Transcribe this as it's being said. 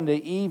Sunday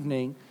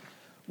evening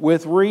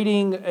with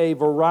reading a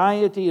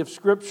variety of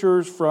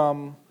scriptures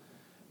from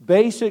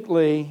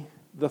basically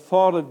the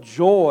thought of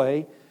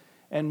joy,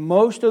 and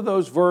most of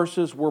those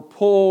verses were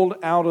pulled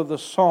out of the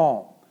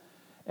Psalm.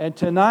 And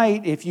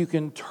tonight, if you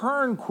can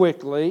turn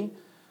quickly,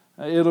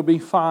 it'll be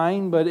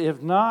fine, but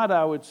if not,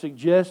 I would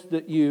suggest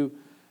that you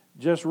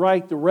just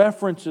write the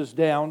references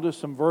down to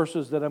some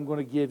verses that I'm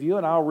going to give you,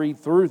 and I'll read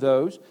through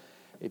those.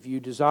 If you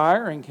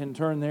desire and can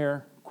turn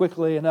there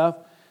quickly enough,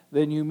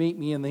 then you meet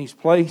me in these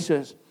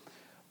places.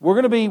 We're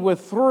going to be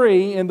with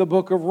three in the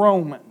book of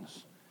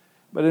Romans.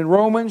 But in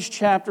Romans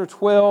chapter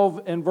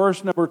 12 and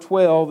verse number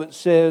 12, it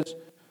says,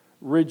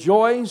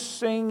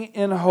 rejoicing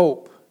in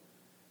hope,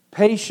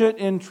 patient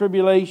in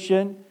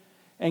tribulation,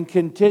 and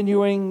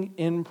continuing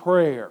in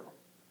prayer.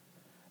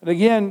 And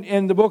again,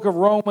 in the book of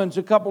Romans,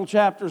 a couple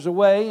chapters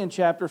away, in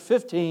chapter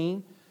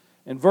 15,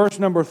 in verse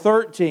number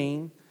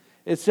 13,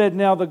 it said,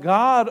 now the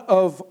God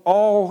of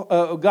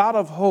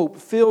hope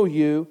fill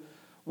you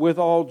with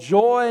all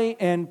joy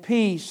and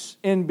peace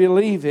in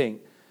believing,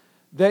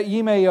 that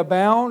ye may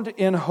abound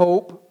in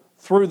hope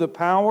through the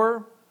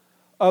power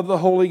of the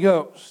Holy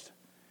Ghost.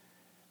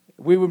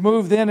 We would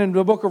move then in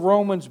the book of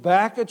Romans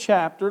back a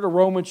chapter to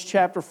Romans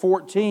chapter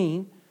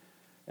 14,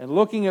 and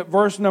looking at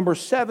verse number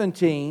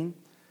 17,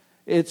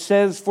 it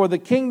says, for the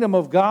kingdom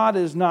of God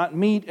is not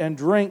meat and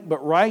drink,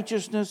 but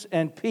righteousness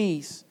and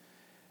peace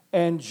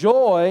and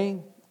joy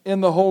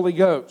in the Holy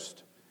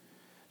Ghost.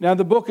 Now,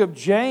 the book of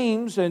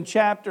James in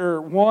chapter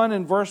 1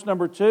 and verse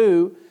number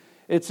 2,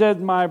 it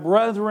said, my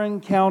brethren,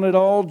 count it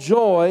all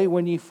joy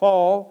when ye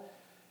fall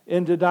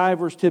into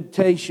divers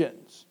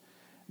temptations.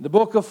 The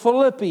book of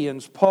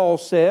Philippians, Paul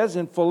says,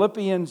 and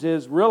Philippians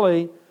is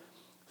really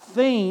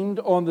themed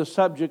on the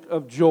subject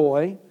of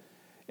joy.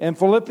 In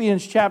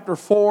Philippians chapter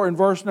 4 and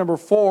verse number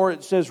 4,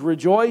 it says,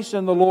 rejoice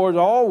in the Lord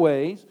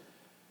always.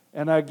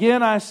 And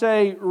again I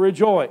say,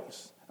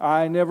 rejoice.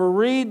 I never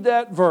read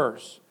that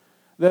verse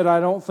that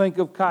I don't think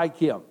of Kai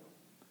Kim.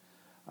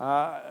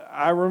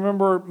 I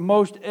remember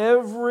most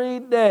every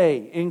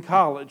day in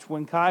college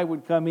when Kai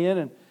would come in,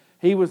 and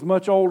he was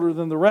much older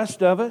than the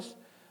rest of us,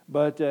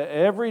 but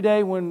every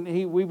day when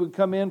we would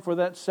come in for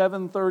that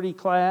 7:30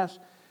 class,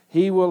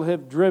 he will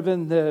have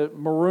driven the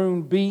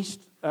maroon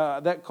beast.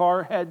 That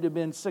car had to have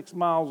been 6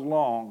 miles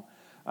long.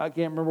 I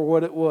can't remember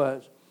what it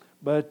was,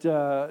 but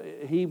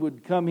he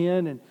would come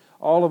in, and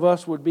all of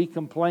us would be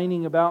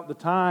complaining about the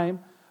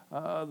time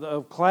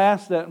of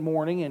class that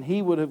morning, and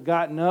he would have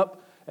gotten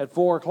up at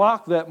 4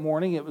 o'clock that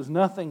morning. It was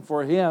nothing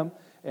for him,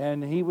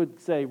 and he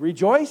would say,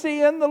 rejoice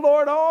ye in the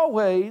Lord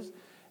always.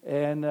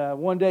 And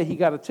one day he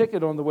got a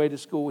ticket on the way to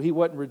school. He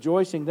wasn't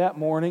rejoicing that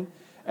morning,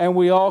 and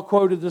we all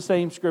quoted the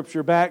same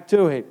scripture back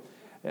to him.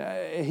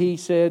 He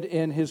said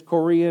in his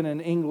Korean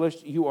and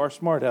English, you are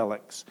smart,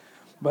 Alex.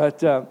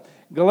 But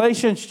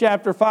Galatians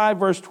chapter 5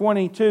 verse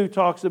 22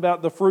 talks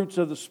about the fruits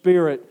of the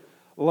Spirit,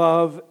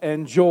 love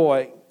and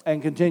joy, and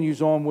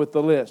continues on with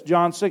the list.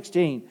 John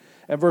 16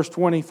 and verse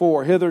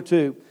 24,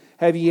 hitherto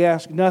have ye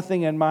asked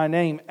nothing in my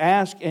name.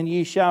 Ask and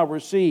ye shall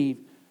receive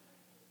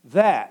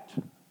that.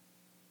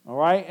 All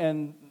right?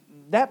 And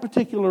that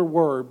particular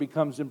word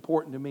becomes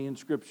important to me in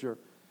Scripture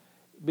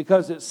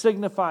because it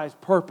signifies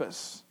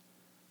purpose.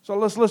 So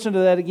let's listen to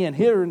that again.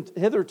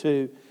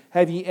 Hitherto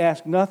have ye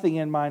asked nothing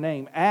in my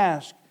name.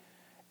 Ask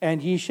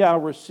and ye shall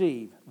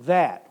receive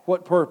that.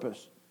 What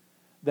purpose?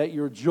 That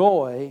your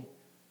joy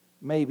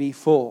may be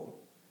full.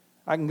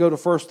 I can go to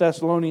 1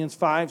 Thessalonians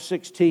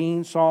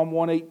 5:16, Psalm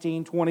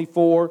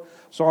 118:24,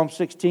 Psalm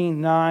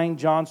 16:9,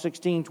 John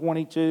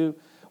 16:22.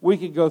 We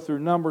could go through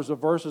numbers of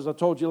verses. I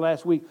told you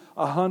last week,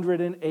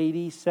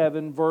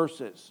 187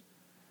 verses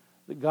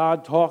that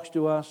God talks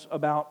to us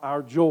about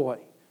our joy.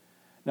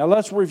 Now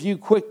let's review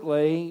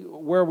quickly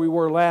where we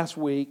were last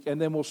week,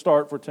 and then we'll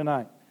start for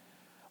tonight.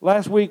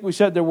 Last week we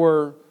said there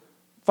were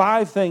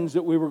 5 things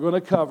that we were going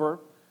to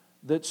cover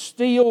that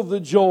steal the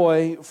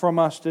joy from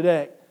us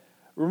today.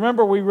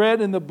 Remember, we read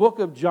in the book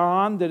of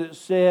John that it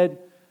said,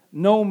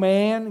 no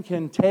man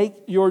can take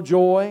your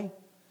joy.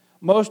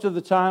 Most of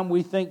the time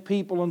we think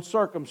people and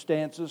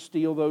circumstances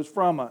steal those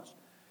from us.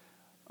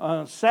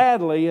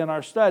 Sadly, in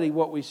our study,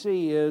 what we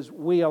see is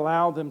we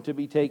allow them to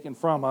be taken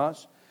from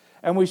us.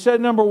 And we said,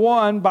 number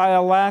 1, by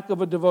a lack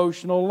of a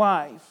devotional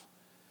life.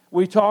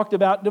 We talked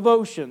about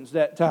devotions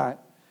that time.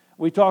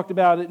 We talked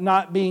about it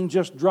not being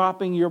just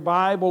dropping your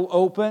Bible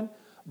open,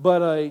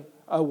 but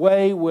a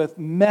way with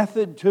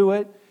method to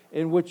it,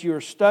 in which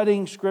you're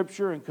studying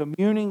Scripture and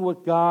communing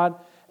with God,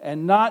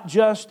 and not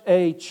just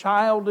a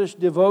childish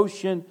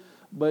devotion,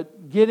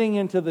 but getting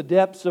into the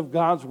depths of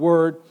God's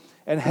Word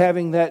and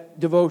having that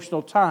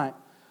devotional time.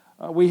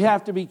 We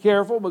have to be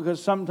careful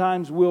because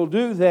sometimes we'll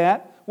do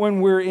that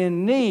when we're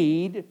in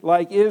need,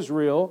 like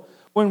Israel.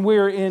 When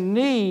we're in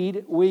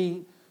need,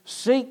 we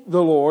seek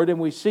the Lord and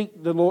we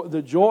seek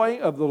the joy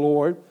of the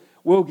Lord.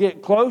 We'll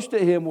get close to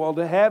Him, well,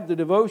 to have the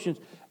devotions.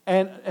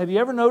 And have you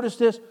ever noticed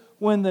this?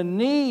 When the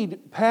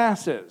need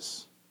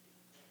passes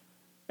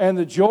and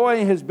the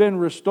joy has been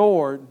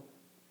restored,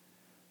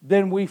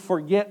 then we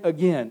forget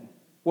again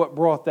what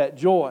brought that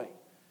joy.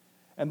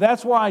 And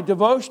that's why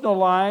devotional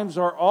lives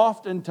are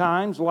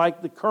oftentimes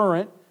like the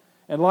current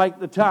and like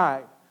the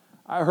tide.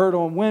 I heard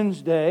on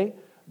Wednesday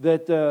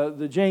that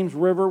the James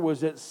River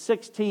was at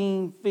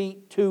 16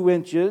 feet 2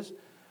 inches,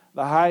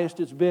 the highest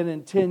it's been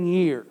in 10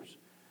 years.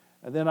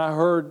 And then I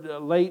heard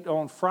late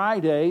on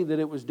Friday that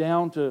it was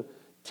down to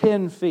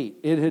 10 feet.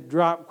 It had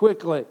dropped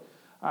quickly.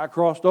 I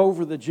crossed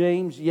over the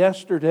James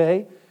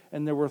yesterday,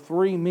 and there were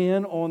 3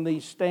 men on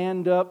these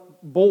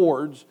stand-up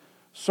boards,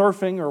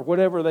 surfing or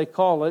whatever they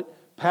call it,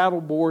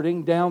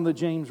 paddleboarding down the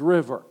James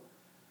River.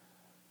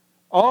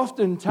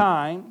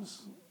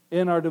 Oftentimes,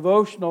 in our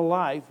devotional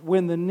life,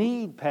 when the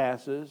need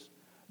passes,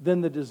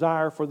 then the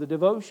desire for the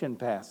devotion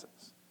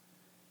passes.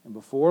 And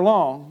before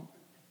long,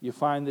 you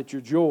find that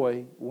your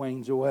joy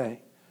wanes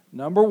away.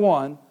 Number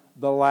 1,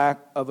 the lack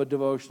of a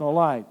devotional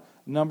life.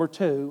 Number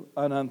 2,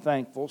 an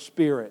unthankful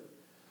spirit.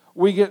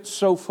 We get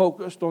so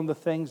focused on the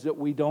things that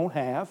we don't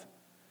have.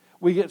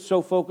 We get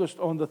so focused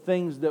on the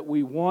things that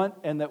we want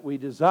and that we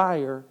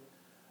desire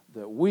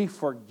that we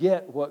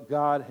forget what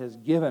God has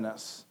given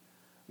us.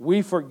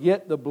 We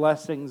forget the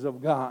blessings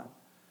of God.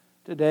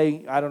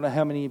 Today, I don't know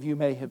how many of you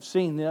may have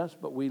seen this,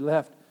 but we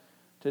left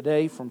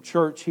today from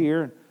church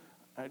here, and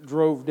I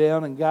drove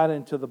down and got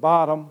into the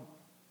bottom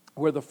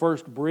where the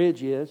first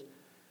bridge is.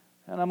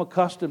 And I'm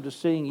accustomed to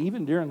seeing,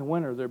 even during the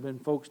winter, there have been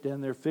folks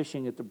down there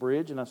fishing at the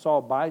bridge, and I saw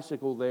a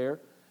bicycle there,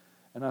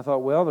 and I thought,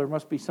 well, there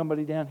must be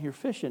somebody down here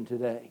fishing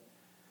today.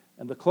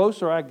 And the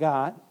closer I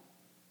got,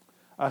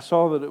 I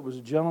saw that it was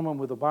a gentleman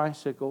with a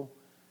bicycle,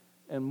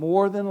 and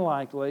more than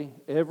likely,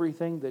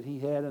 everything that he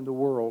had in the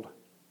world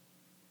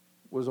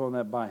was on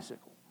that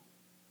bicycle.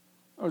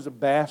 There was a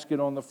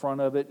basket on the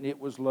front of it, and it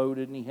was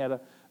loaded, and he had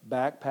a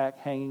backpack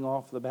hanging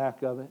off the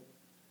back of it.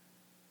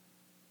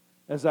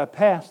 As I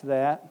passed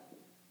that,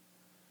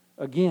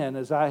 again,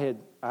 as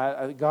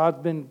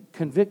God's been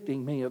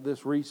convicting me of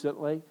this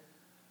recently,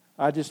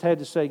 I just had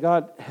to say,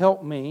 God,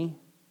 help me.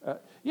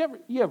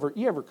 You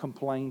ever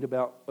complained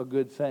about a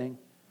good thing?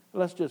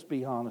 Let's just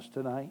be honest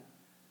tonight.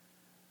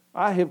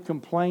 I have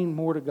complained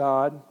more to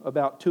God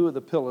about 2 of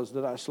the pillows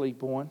that I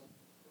sleep on.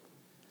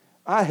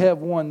 I have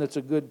one that's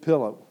a good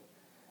pillow,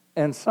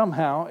 and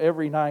somehow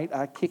every night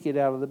I kick it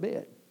out of the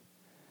bed.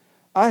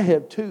 I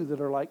have 2 that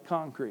are like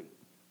concrete,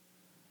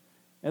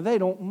 and they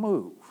don't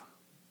move.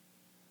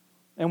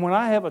 And when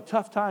I have a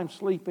tough time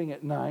sleeping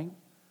at night,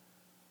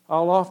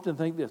 I'll often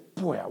think this,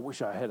 boy, I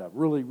wish I had a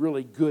really,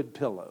 really good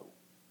pillow.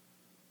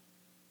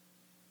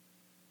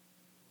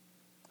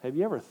 Have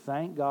you ever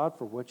thanked God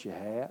for what you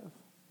have?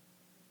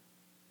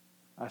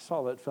 I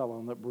saw that fellow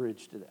on that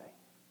bridge today.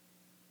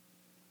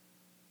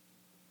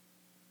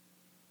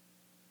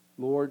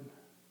 Lord,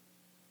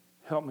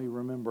 help me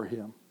remember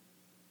him.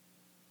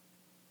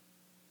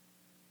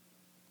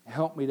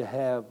 Help me to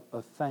have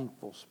a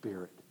thankful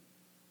spirit.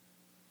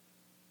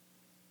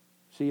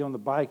 See, on the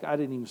bike, I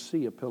didn't even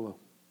see a pillow.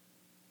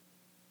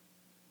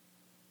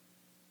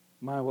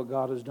 My, what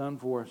God has done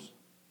for us.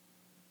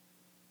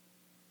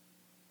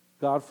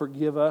 God,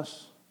 forgive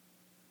us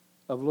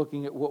of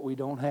looking at what we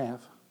don't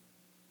have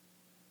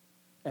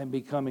and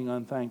becoming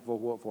unthankful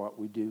for what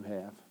we do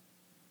have.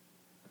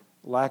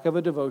 Lack of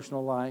a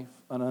devotional life,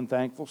 an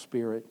unthankful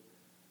spirit,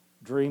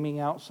 dreaming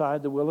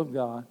outside the will of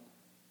God.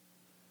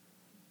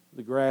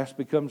 The grass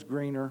becomes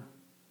greener.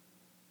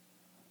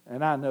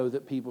 And I know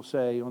that people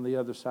say on the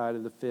other side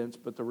of the fence,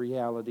 but the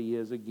reality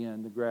is,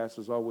 again, the grass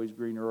is always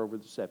greener over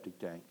the septic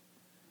tank.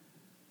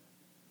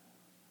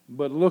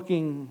 But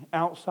looking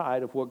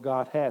outside of what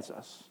God has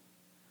us.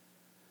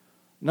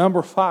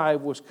 Number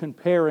 5 was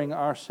comparing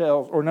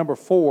ourselves, or number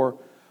 4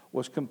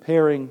 was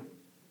comparing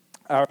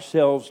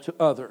ourselves to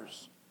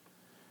others.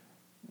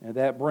 And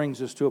that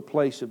brings us to a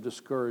place of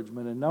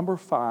discouragement. And number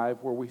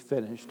 5, where we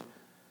finished,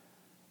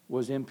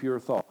 was impure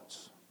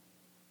thoughts.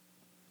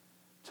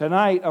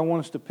 Tonight, I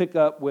want us to pick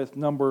up with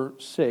number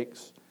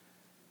 6.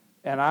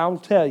 And I'll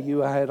tell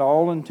you, I had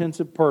all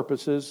intensive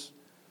purposes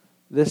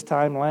this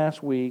time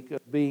last week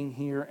of being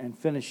here and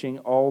finishing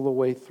all the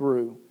way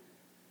through.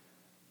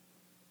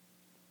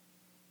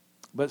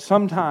 But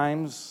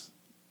sometimes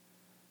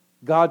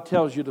God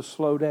tells you to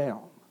slow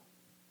down.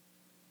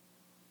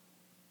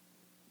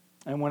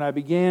 And when I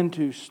began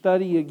to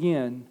study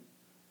again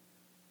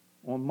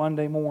on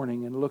Monday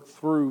morning and look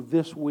through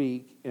this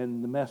week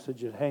and the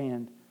message at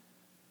hand,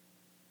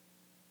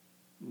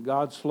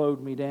 God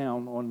slowed me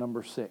down on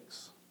number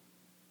 6.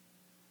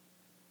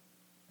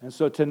 And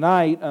so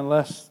tonight,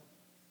 unless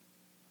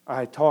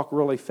I talk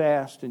really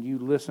fast and you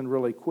listen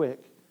really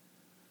quick,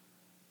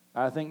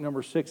 I think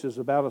number 6 is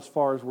about as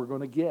far as we're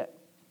going to get.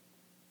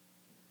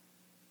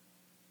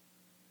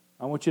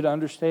 I want you to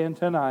understand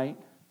tonight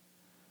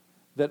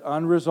that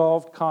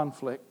unresolved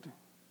conflict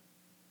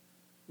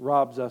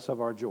robs us of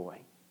our joy.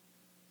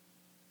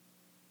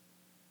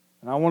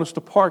 And I want us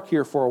to park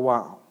here for a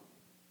while.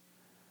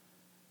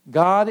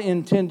 God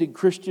intended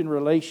Christian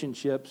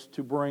relationships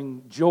to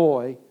bring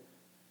joy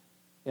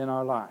in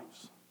our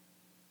lives.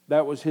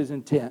 That was His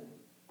intent.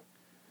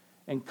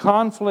 And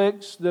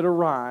conflicts that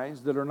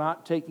arise that are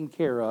not taken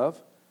care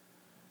of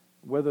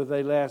whether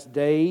they last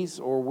days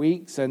or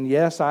weeks, and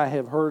yes, I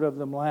have heard of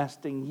them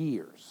lasting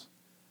years,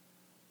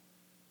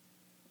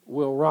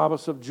 will rob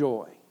us of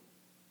joy.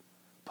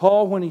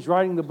 Paul, when he's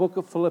writing the book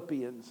of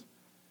Philippians,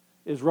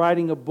 is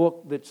writing a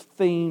book that's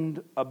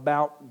themed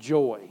about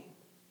joy.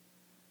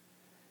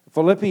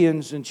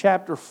 Philippians in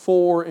chapter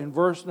 4 in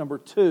verse number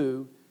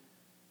 2,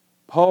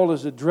 Paul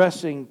is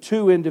addressing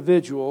two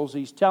individuals.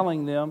 He's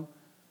telling them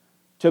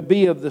to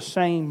be of the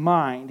same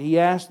mind. He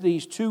asked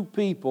these two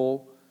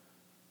people,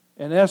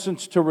 in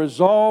essence, to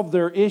resolve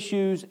their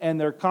issues and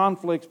their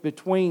conflicts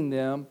between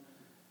them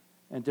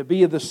and to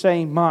be of the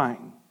same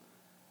mind.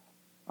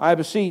 I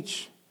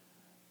beseech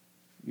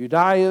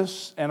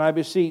Euodias and I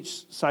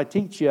beseech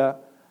Syntyche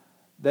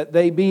that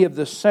they be of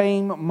the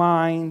same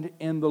mind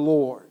in the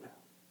Lord.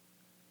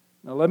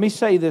 Now let me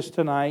say this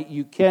tonight.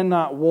 You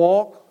cannot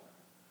walk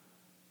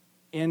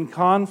in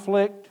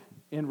conflict,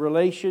 in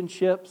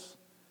relationships.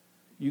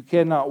 You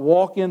cannot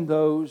walk in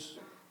those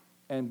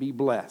and be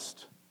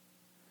blessed.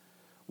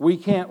 We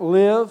can't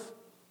live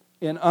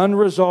in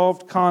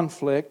unresolved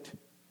conflict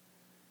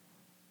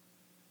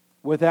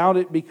without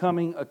it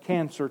becoming a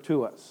cancer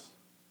to us.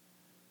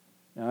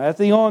 Now, at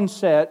the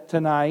onset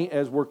tonight,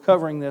 as we're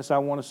covering this, I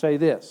want to say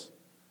this.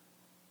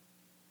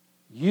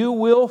 You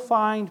will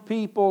find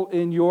people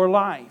in your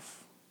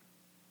life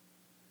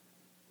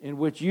in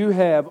which you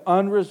have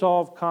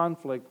unresolved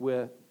conflict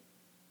with,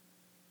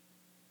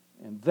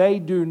 and they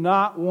do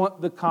not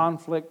want the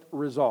conflict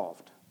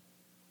resolved.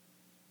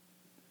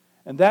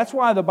 And that's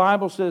why the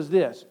Bible says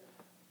this,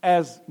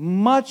 as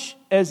much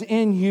as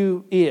in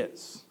you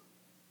is,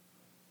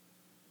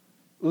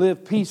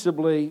 live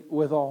peaceably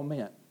with all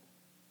men.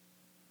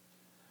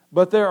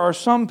 But there are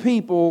some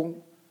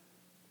people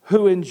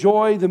who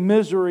enjoy the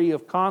misery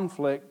of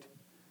conflict,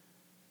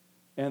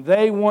 and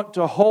they want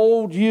to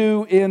hold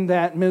you in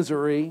that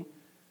misery,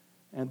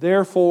 and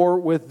therefore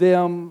with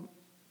them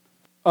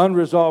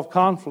unresolved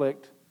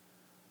conflict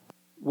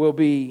will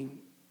be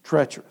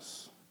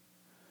treacherous.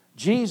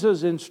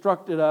 Jesus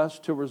instructed us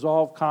to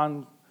resolve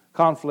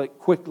conflict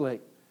quickly.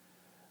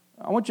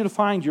 I want you to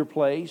find your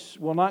place.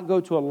 We'll not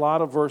go to a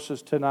lot of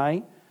verses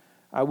tonight.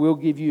 I will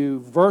give you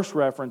verse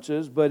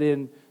references, but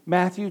in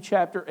Matthew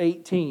chapter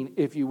 18,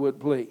 if you would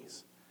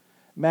please.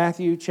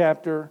 Matthew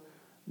chapter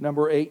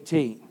number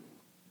 18.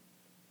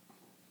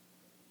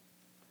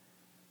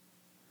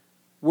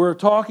 We're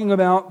talking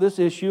about this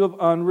issue of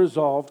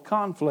unresolved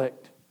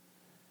conflict.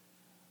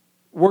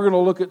 We're going to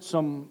look at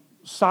some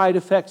side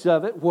effects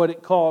of it, what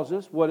it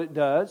causes, what it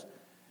does,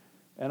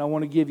 and I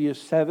want to give you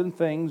 7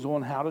 things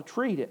on how to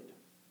treat it.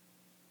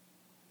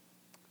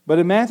 But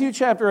in Matthew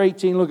chapter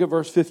 18, look at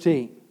verse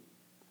 15.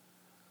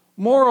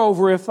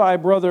 Moreover, if thy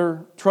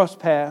brother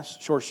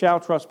trespass or shall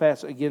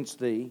trespass against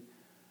thee,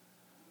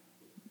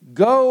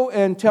 go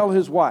and tell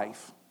his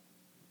wife.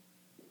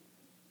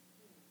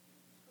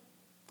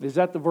 Is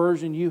that the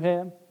version you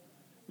have?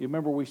 You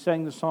remember we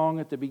sang the song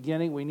at the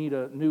beginning, we need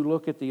a new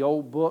look at the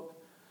old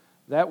book.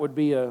 That would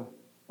be an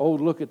old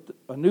look at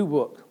a new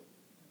book.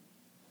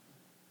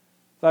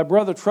 Thy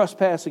brother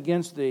trespass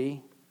against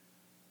thee,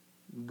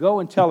 go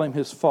and tell him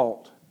his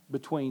fault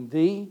between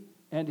thee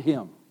and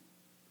him.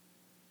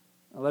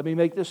 Now let me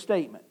make this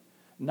statement.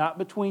 Not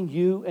between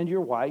you and your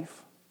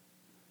wife,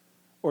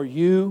 or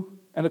you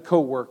and a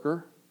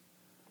coworker,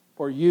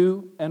 or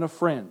you and a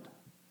friend.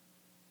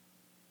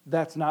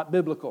 That's not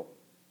biblical.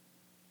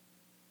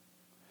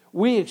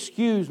 We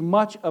excuse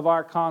much of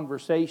our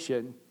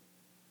conversation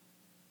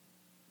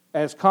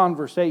as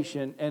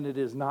conversation, and it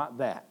is not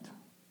that.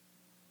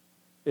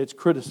 It's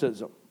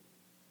criticism.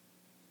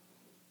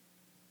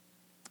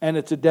 And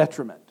it's a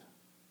detriment.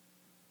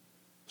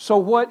 So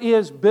what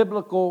is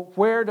biblical?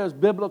 Where does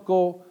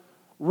biblical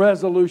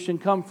resolution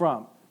come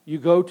from? You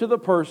go to the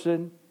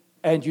person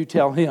and you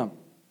tell him.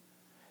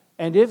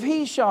 And if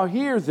he shall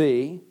hear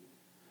thee,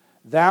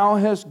 thou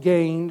hast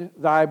gained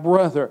thy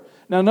brother.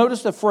 Now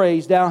notice the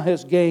phrase, thou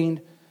hast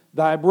gained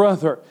thy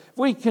brother. If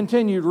we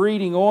continued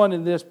reading on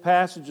in this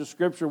passage of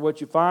Scripture, what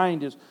you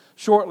find is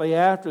shortly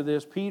after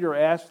this, Peter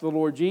asked the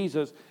Lord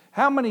Jesus,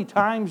 how many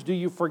times do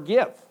you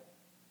forgive?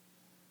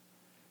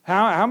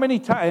 How many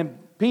times?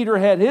 Peter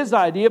had his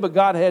idea, but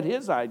God had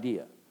his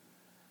idea.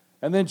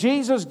 And then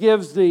Jesus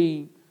gives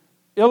the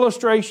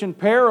illustration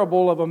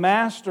parable of a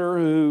master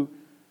who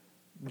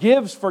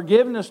gives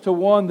forgiveness to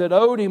one that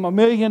owed him $1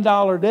 million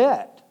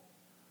debt.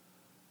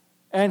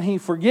 And he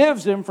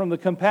forgives him from the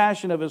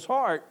compassion of his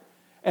heart.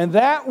 And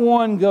that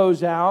one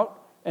goes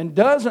out and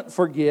doesn't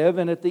forgive.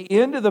 And at the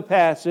end of the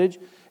passage,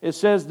 it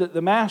says that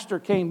the master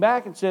came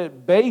back and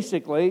said,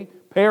 basically,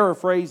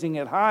 paraphrasing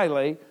it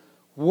highly,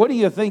 what do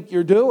you think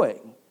you're doing?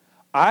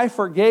 I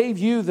forgave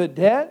you the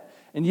debt,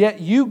 and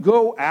yet you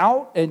go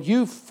out and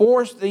you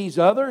force these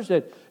others,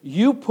 and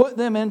you put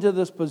them into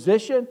this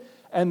position.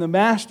 And the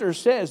master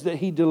says that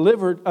he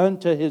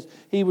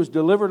was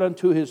delivered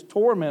unto his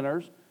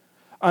tormentors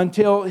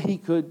until he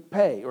could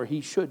pay, or he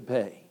should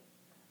pay.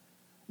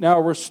 Now,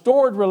 a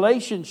restored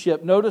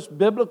relationship, notice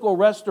biblical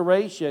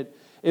restoration,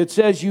 it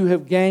says you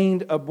have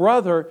gained a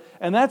brother,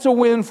 and that's a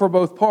win for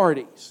both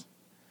parties.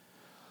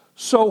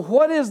 So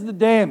what is the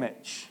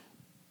damage?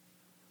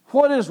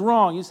 What is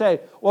wrong? You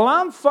say, well,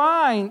 I'm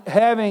fine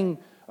having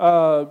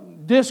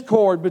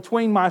discord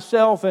between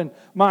myself and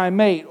my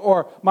mate,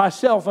 or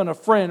myself and a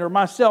friend, or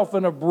myself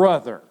and a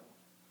brother.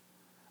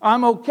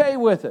 I'm okay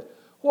with it.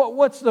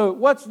 What's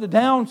the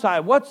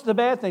downside? What's the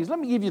bad things? Let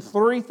me give you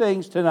 3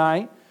 things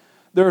tonight.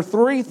 There are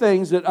 3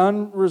 things that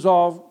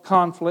unresolved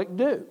conflict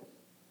do.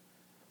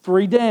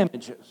 3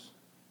 damages.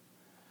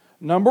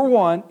 Number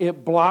 1,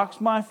 it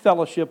blocks my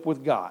fellowship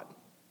with God.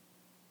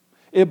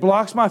 It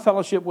blocks my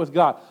fellowship with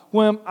God.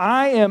 When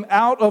I am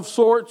out of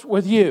sorts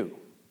with you,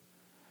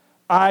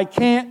 I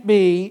can't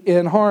be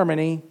in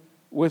harmony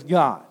with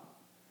God.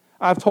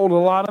 I've told a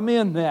lot of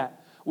men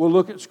that. We'll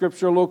look at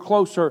Scripture a little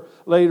closer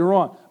later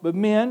on. But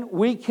men,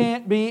 we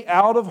can't be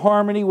out of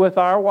harmony with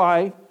our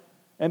wife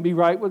and be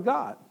right with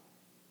God.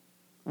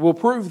 We'll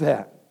prove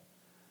that.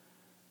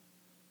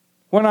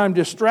 When I'm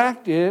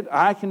distracted,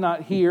 I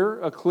cannot hear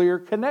a clear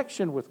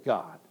connection with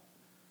God.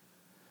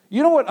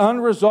 You know what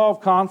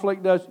unresolved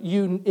conflict does?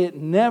 It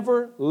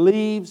never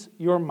leaves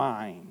your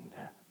mind.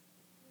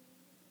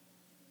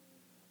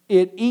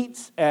 It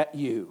eats at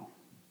you.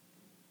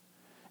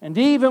 And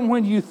even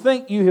when you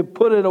think you have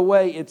put it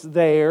away, it's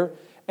there,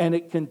 and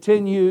it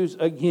continues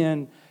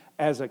again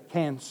as a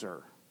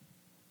cancer.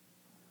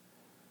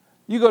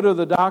 You go to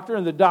the doctor,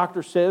 and the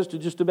doctor says to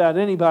just about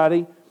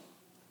anybody,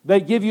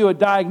 they give you a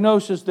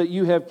diagnosis that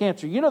you have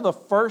cancer. You know the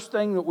first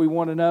thing that we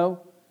want to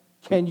know?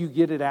 Can you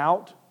get it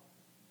out?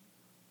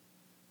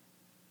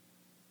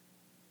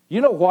 You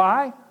know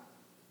why?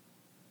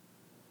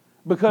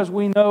 Because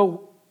we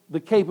know the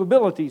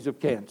capabilities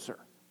of cancer.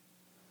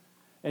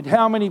 And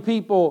how many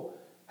people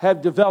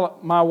have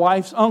developed, my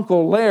wife's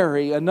uncle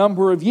Larry, a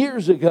number of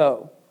years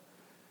ago,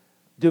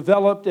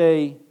 developed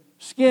a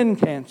skin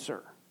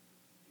cancer.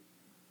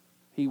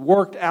 He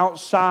worked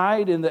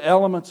outside in the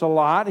elements a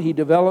lot. He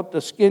developed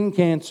a skin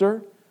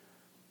cancer,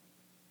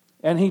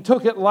 and he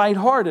took it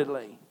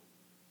lightheartedly.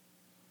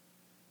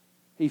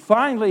 He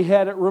finally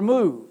had it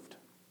removed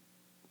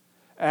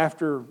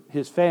after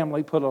his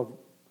family put a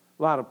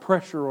lot of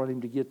pressure on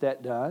him to get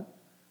that done,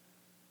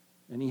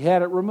 and he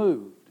had it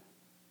removed.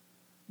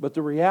 But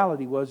the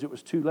reality was it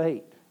was too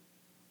late.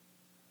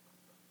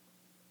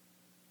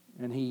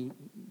 And he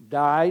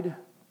died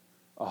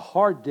a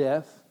hard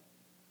death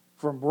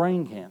from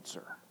brain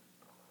cancer.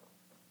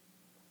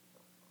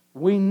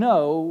 We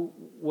know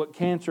what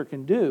cancer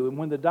can do. And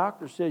when the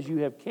doctor says you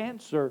have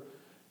cancer,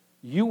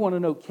 you want to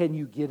know, can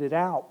you get it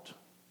out?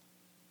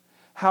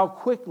 How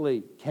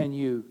quickly can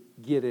you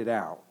get it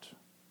out?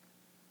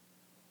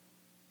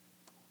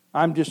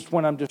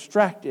 When I'm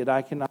distracted,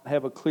 I cannot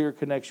have a clear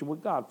connection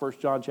with God. 1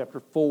 John chapter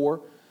 4,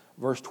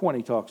 verse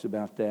 20 talks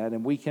about that.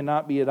 And we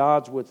cannot be at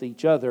odds with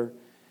each other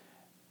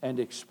and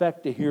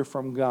expect to hear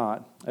from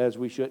God as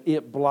we should.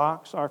 It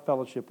blocks our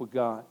fellowship with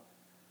God.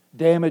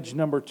 Damage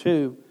number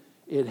 2,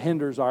 it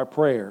hinders our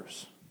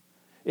prayers.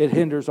 It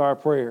hinders our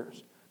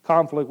prayers.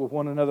 Conflict with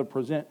one another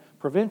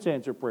prevents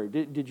answered prayer.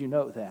 Did you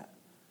know that?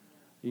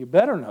 You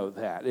better know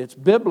that. It's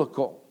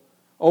biblical.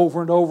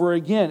 Over and over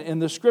again in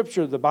the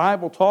Scripture, the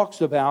Bible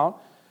talks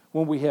about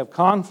when we have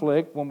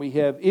conflict, when we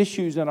have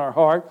issues in our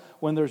heart,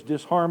 when there's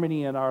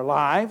disharmony in our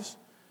lives,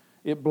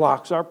 it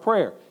blocks our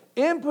prayer.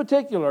 In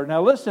particular,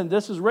 now listen,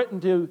 this is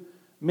written to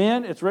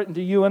men, it's written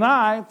to you and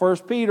I. 1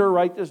 Peter,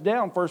 write this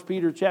down, 1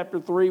 Peter chapter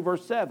 3,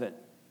 verse 7.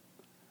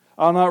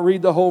 I'll not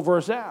read the whole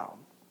verse out.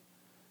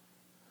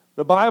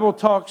 The Bible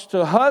talks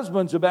to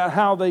husbands about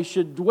how they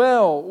should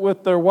dwell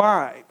with their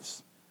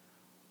wives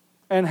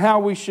and how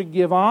we should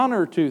give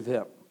honor to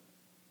them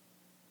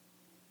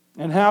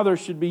and how there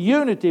should be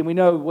unity. And we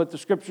know what the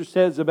Scripture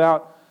says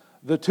about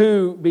the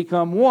two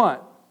become one.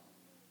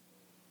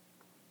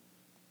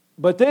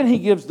 But then he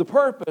gives the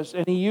purpose,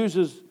 and he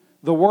uses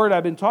the word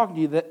I've been talking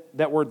to you,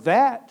 that word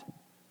that.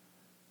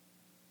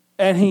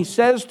 And he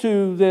says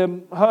to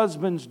them,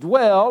 husbands,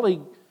 dwell.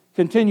 He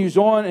continues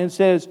on and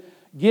says,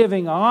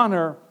 giving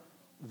honor,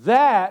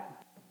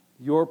 that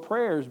your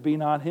prayers be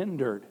not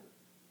hindered.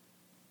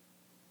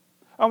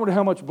 I wonder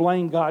how much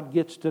blame God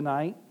gets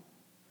tonight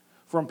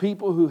from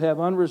people who have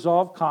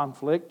unresolved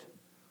conflict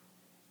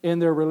in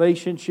their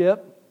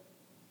relationship.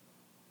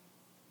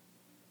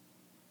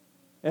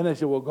 And they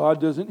say, well,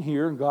 God doesn't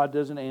hear and God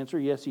doesn't answer.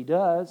 Yes, He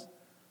does.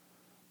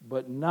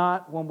 But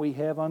not when we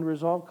have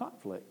unresolved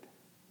conflict.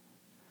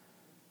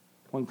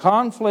 When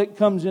conflict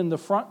comes in the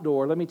front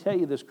door, let me tell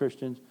you this,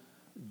 Christians,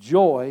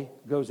 joy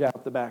goes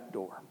out the back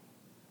door.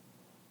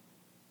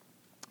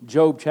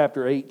 Job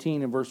chapter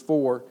 18 and verse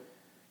 4,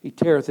 He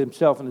teareth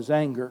himself in his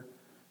anger.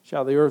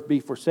 Shall the earth be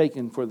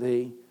forsaken for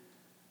thee?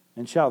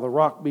 And shall the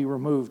rock be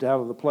removed out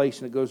of the place?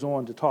 And it goes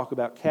on to talk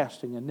about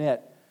casting a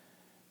net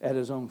at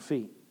his own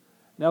feet.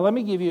 Now let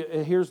me give you,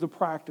 here's the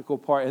practical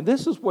part. And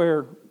this is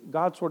where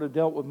God sort of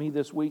dealt with me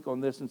this week on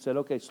this and said,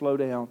 okay, slow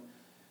down.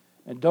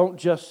 And don't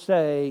just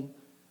say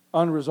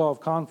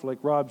unresolved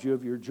conflict robs you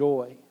of your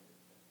joy.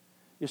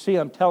 You see,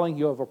 I'm telling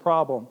you of a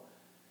problem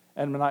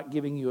and I'm not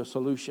giving you a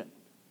solution.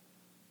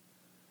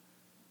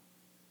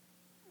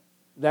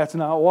 That's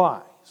not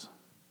wise.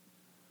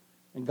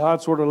 And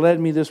God sort of led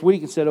me this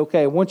week and said,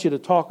 okay, I want you to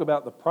talk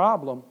about the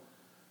problem,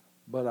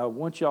 but I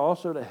want you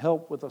also to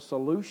help with a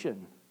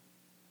solution.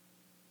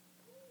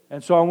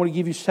 And so I want to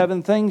give you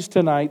 7 things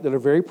tonight that are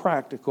very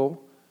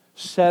practical.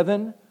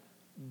 7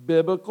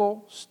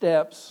 biblical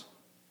steps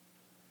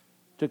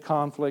to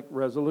conflict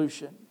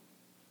resolution.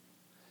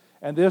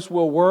 And this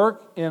will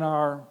work in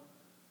our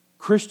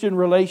Christian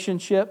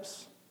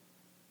relationships.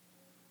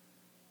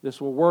 This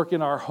will work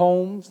in our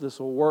homes. This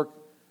will work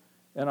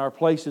in our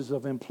places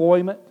of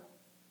employment.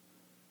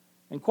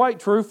 And quite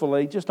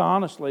truthfully, just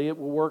honestly, it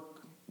will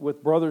work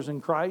with brothers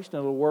in Christ,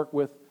 and it will work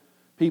with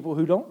people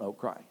who don't know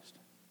Christ.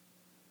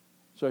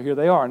 So here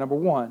they are. Number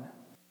 1,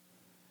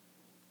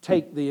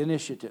 take the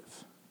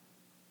initiative.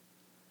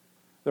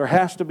 There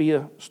has to be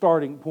a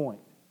starting point.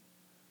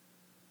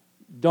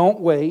 Don't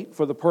wait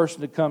for the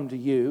person to come to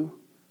you.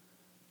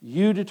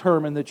 You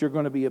determine that you're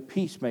going to be a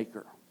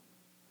peacemaker.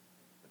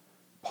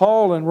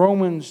 Paul in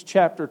Romans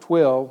chapter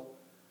 12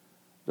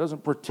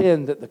 doesn't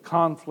pretend that the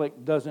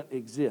conflict doesn't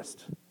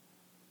exist.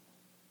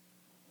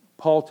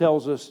 Paul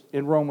tells us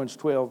in Romans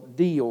 12,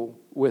 deal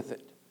with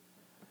it.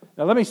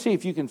 Now let me see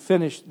if you can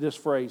finish this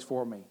phrase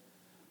for me.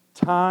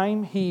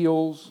 Time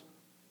heals.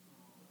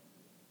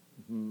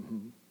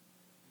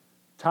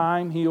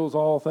 Time heals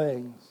all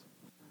things.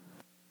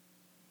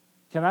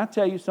 Can I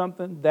tell you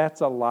something?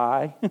 That's a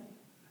lie.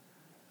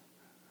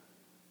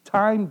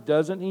 Time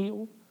doesn't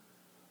heal.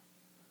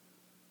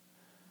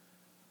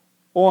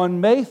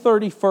 On May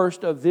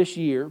 31st of this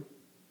year,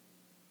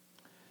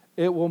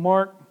 it will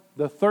mark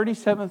the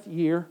 37th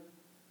year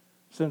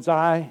since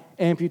I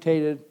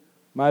amputated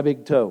my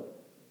big toe.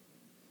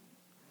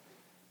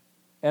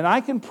 And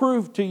I can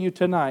prove to you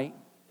tonight,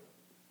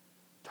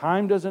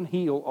 time doesn't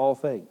heal all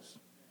things.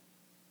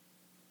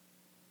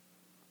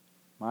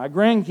 My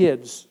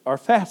grandkids are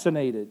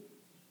fascinated.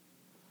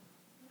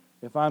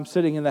 If I'm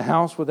sitting in the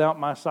house without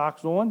my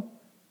socks on,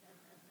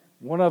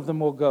 one of them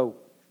will go,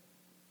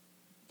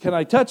 "Can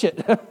I touch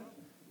it?"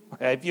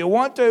 "If you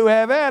want to,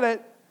 have at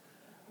it."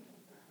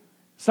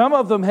 Some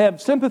of them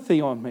have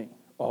sympathy on me.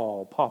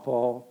 "Oh,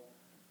 Papa,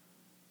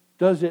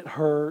 does it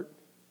hurt?"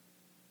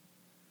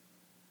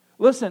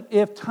 Listen,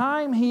 if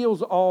time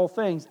heals all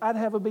things, I'd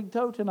have a big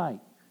toe tonight.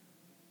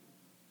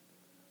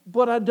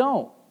 But I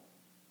don't.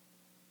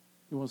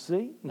 You want to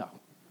see? No.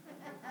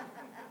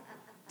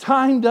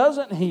 Time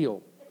doesn't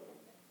heal.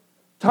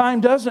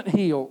 Time doesn't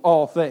heal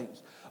all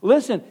things.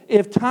 Listen,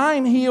 if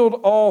time healed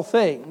all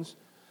things,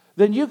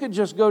 then you could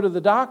just go to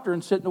the doctor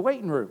and sit in the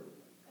waiting room.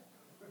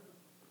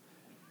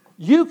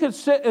 You could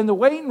sit in the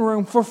waiting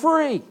room for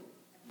free.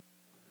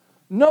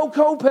 No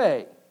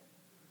copay.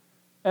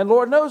 And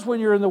Lord knows when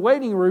you're in the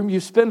waiting room, you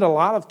spend a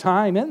lot of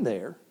time in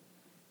there.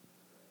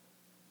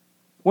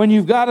 When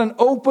you've got an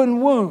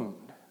open wound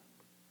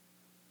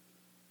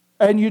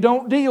and you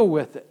don't deal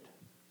with it.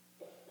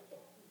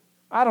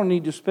 I don't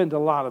need to spend a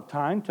lot of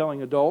time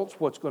telling adults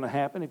what's going to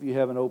happen if you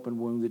have an open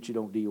wound that you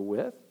don't deal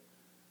with.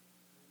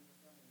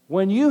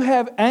 When you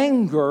have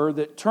anger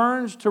that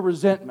turns to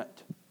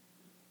resentment,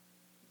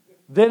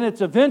 then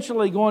it's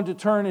eventually going to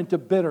turn into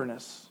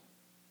bitterness.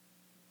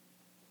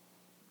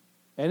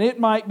 And it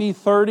might be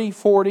 30,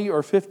 40,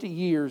 or 50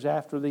 years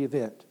after the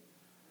event.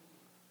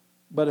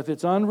 But if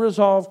it's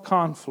unresolved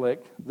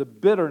conflict, the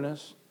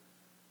bitterness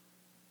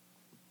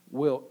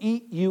will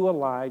eat you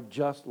alive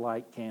just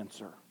like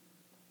cancer.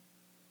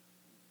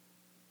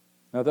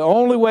 Now, the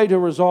only way to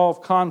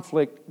resolve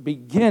conflict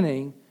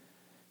beginning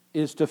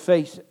is to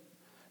face it.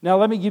 Now,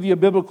 let me give you a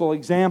biblical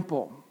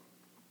example.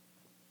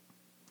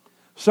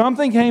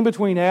 Something came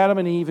between Adam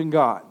and Eve and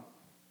God.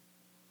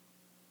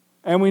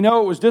 And we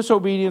know it was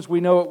disobedience.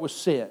 We know it was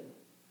sin.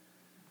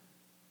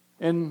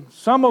 In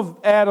some of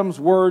Adam's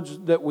words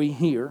that we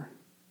hear,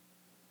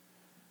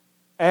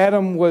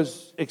 Adam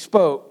was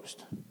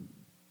exposed.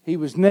 He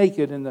was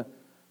naked in the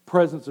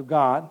presence of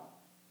God.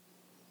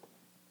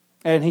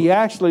 And he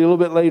actually, a little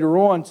bit later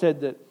on,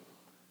 said that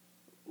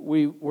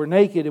we were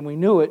naked and we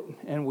knew it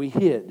and we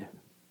hid.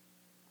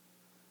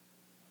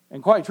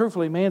 And quite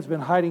truthfully, man's been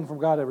hiding from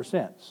God ever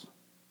since.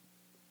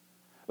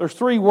 There's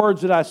 3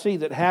 words that I see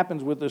that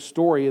happens with this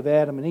story of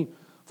Adam and Eve.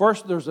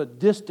 First, there's a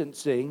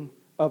distancing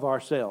of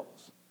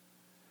ourselves.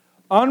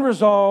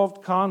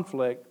 Unresolved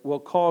conflict will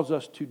cause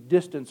us to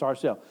distance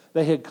ourselves.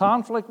 They had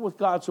conflict with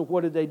God, so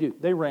what did they do?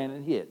 They ran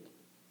and hid.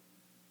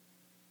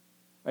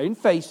 They didn't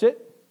face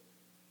it.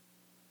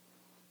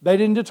 They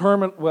didn't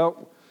determine,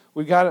 well,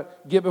 we've got to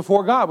get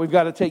before God. We've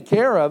got to take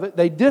care of it.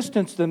 They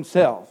distanced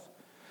themselves.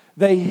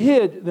 They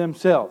hid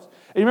themselves.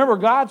 And remember,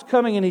 God's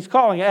coming and He's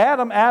calling,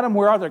 "Adam, Adam,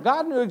 where are you?"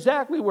 God knew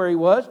exactly where he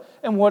was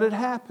and what had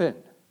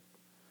happened.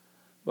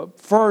 But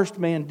first,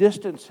 man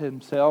distanced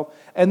himself.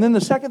 And then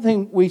the second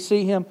thing we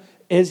see him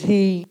is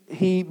he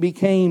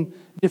became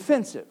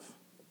defensive.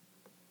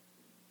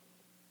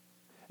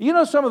 You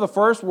know some of the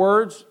first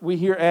words we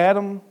hear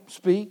Adam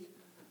speak?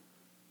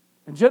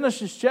 In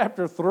Genesis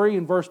chapter 3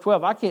 and verse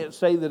 12, I can't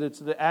say that it's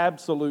the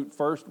absolute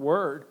first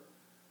word.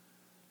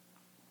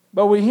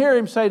 But we hear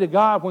him say to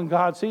God, when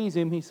God sees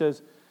him, he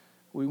says,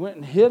 We went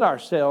and hid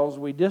ourselves.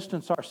 We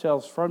distanced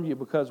ourselves from you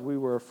because we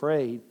were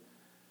afraid,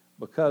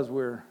 because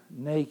we're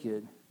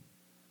naked.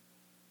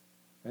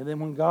 And then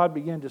when God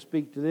began to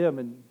speak to them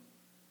and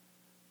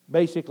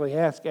basically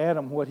ask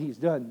Adam what he's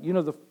done, you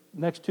know the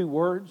next two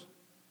words?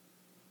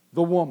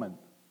 The woman.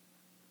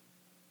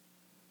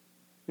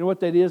 You know what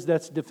that is?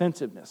 That's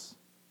defensiveness.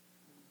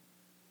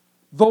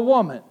 The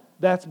woman.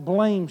 That's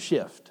blame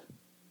shift.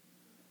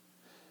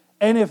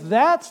 And if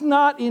that's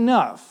not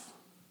enough,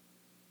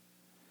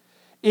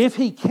 if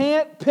he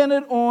can't pin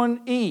it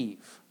on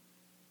Eve,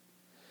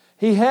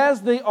 he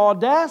has the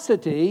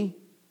audacity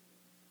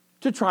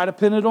to try to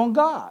pin it on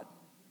God.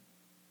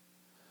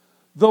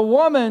 The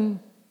woman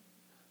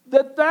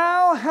that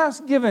thou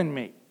hast given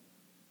me.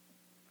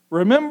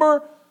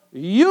 Remember,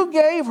 you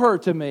gave her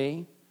to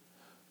me.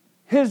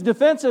 His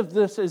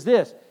defensiveness is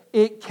this: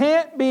 it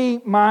can't be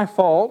my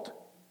fault.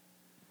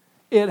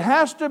 It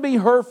has to be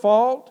her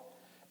fault.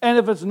 And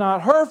if it's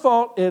not her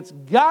fault, it's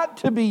got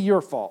to be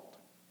your fault.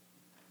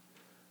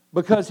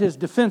 Because his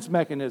defense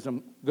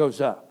mechanism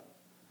goes up.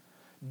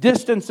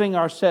 Distancing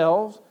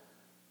ourselves,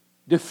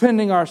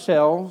 defending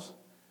ourselves,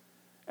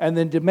 and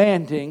then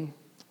demanding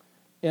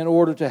in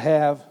order to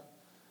have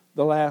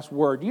the last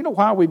word. You know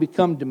why we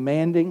become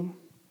demanding?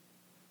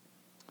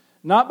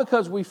 Not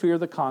because we fear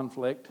the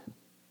conflict,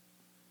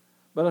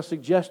 but I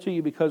suggest to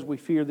you because we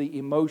fear the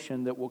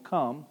emotion that will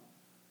come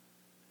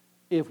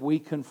if we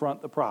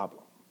confront the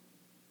problem.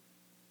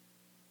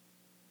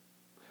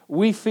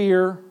 We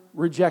fear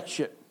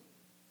rejection.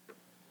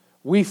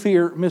 We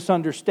fear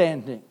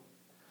misunderstanding.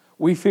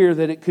 We fear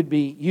that it could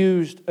be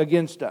used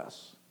against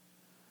us.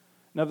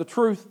 Now, the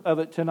truth of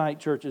it tonight,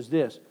 church, is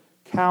this: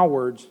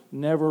 cowards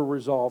never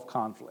resolve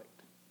conflict.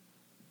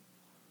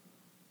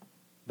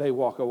 They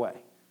walk away.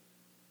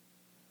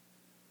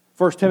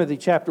 1 Timothy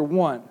chapter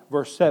 1,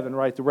 verse 7,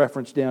 write the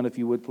reference down if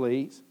you would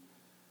please.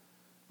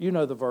 You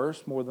know the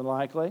verse more than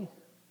likely.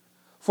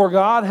 For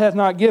God hath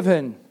not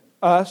given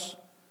us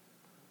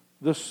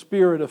the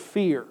spirit of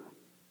fear,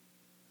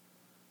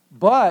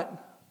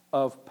 but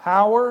of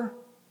power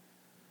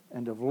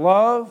and of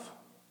love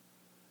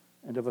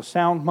and of a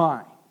sound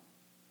mind.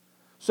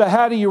 So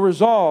how do you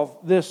resolve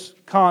this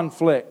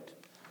conflict?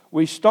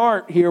 We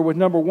start here with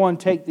number one,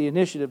 take the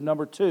initiative.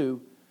 Number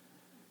two,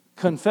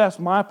 confess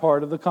my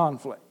part of the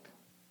conflict.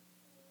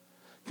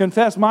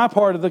 Confess my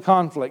part of the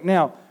conflict.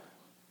 Now,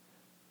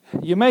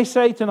 you may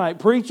say tonight,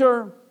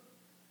 preacher,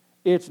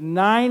 it's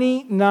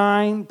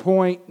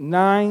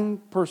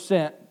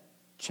 99.9%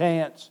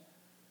 chance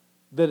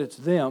that it's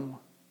them,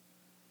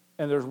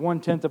 and there's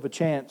 1/10 of a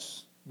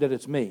chance that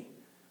it's me.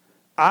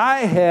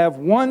 I have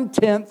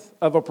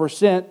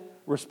 0.1%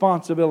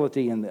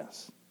 responsibility in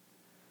this.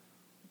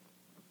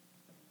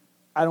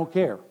 I don't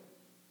care.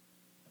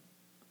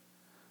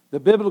 The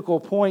biblical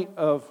point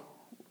of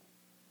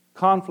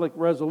conflict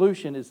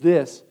resolution is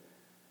this: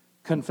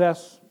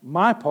 confess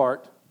my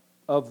part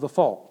of the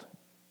fault.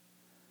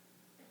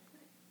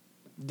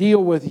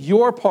 Deal with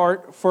your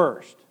part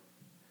first.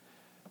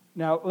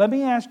 Now, let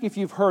me ask you if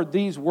you've heard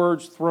these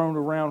words thrown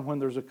around when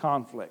there's a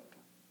conflict.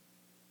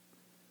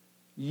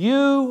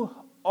 You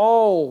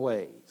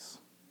always.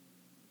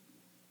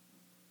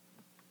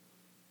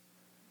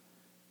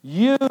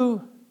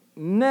 You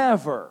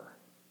never.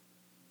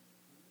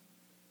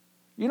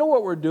 You know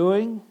what we're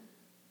doing?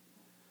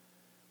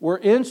 We're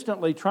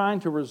instantly trying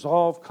to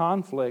resolve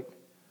conflict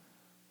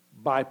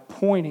by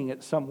pointing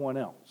at someone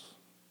else.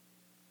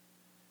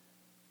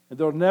 And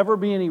there'll never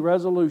be any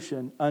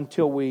resolution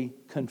until we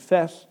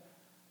confess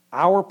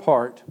our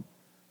part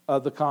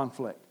of the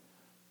conflict.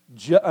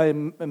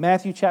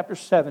 Matthew chapter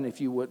 7,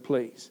 if you would,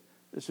 please.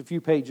 It's a few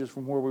pages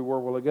from where we were a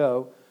while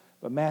ago.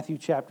 But Matthew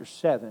chapter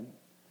 7,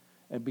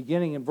 and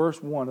beginning in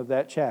verse 1 of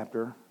that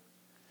chapter,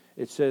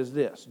 it says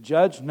this: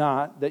 Judge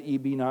not, that ye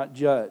be not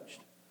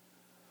judged.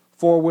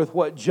 For with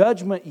what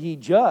judgment ye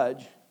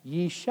judge,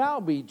 ye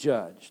shall be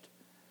judged.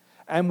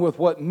 And with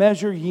what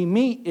measure ye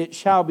mete, it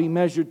shall be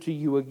measured to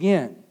you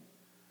again.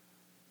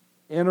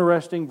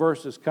 Interesting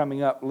verses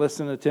coming up.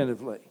 Listen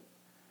attentively.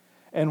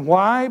 And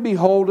why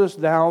beholdest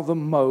thou the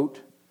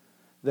mote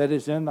that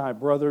is in thy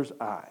brother's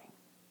eye,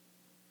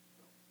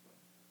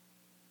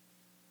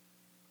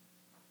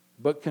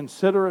 but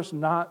considerest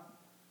not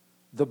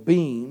the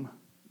beam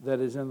that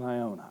is in thy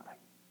own eye?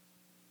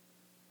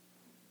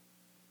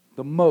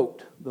 The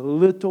mote, the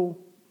little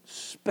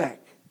speck.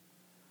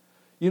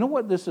 You know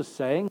what this is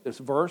saying? This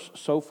verse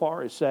so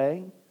far is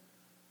saying,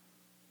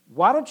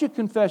 why don't you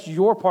confess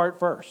your part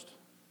first?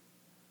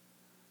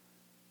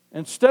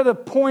 Instead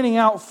of pointing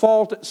out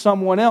fault at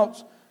someone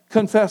else,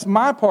 confess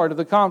my part of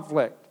the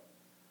conflict.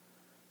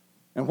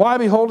 And why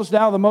beholdest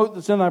thou the mote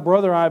that's in thy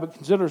brother's eye, but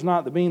considerest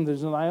not the beam that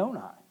is in thy own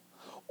eye?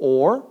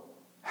 Or,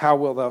 how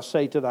wilt thou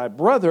say to thy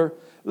brother,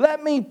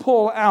 let me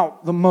pull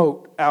out the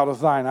mote out of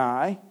thine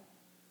eye,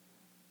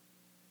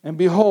 and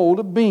behold,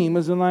 a beam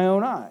is in thy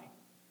own eye?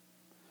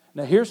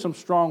 Now here's some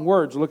strong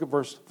words. Look at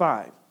verse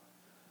 5.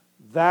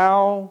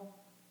 Thou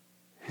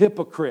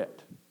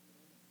hypocrite.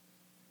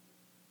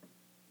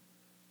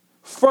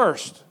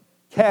 First,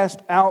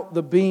 cast out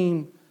the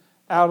beam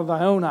out of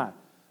thy own eye.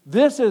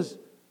 This is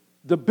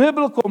the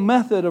biblical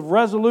method of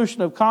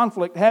resolution of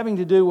conflict, having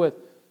to do with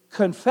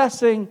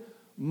confessing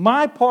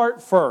my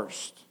part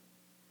first.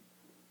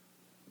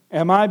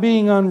 Am I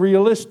being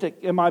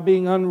unrealistic? Am I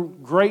being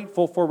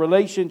ungrateful for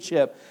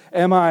relationship?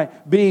 Am I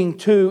being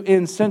too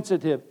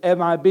insensitive?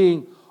 Am I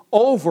being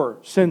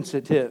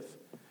oversensitive?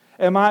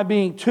 Am I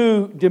being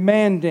too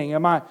demanding?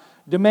 Am I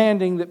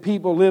demanding that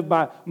people live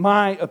by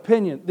my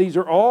opinion? These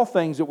are all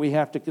things that we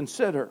have to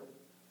consider.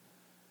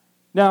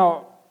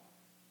 Now,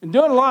 in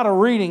doing a lot of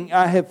reading,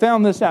 I have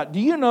found this out. Do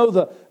you know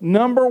the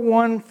number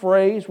one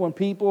phrase when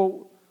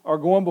people are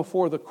going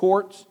before the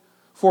courts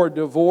for a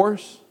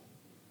divorce?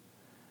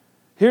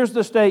 Here's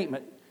the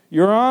statement.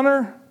 Your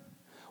Honor,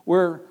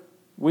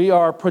 we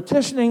are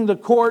petitioning the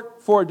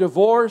court for a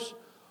divorce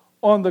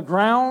on the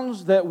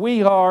grounds that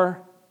we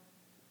are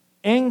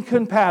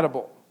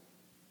incompatible.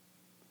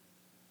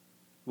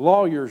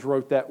 Lawyers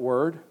wrote that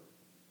word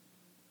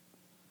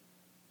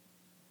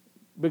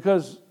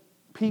because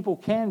people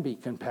can be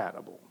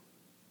compatible.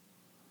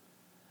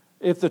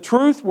 If the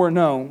truth were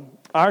known,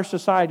 our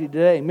society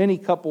today, many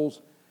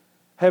couples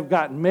have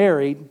gotten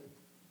married,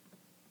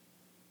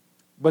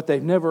 but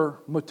they've never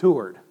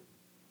matured.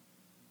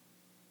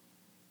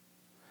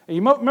 And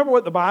you remember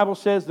what the Bible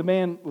says? The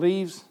man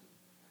leaves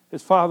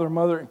his father and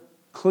mother,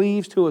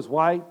 cleaves to his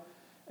wife,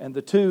 and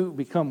the two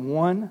become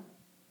one.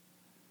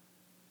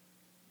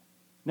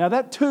 Now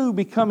that two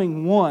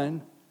becoming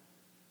one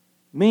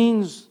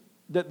means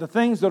that the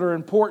things that are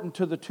important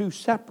to the two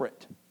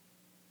separate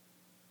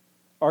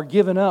are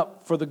given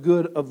up for the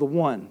good of the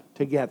one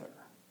together.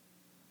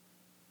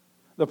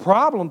 The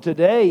problem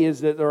today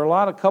is that there are a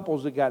lot of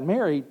couples that got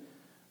married,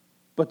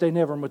 but they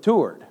never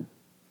matured.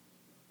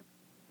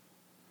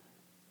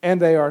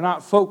 And they are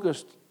not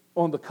focused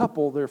on the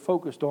couple, they're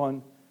focused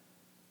on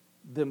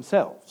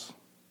themselves.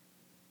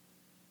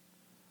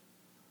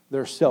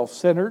 They're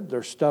self-centered,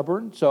 they're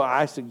stubborn. So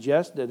I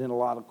suggest that in a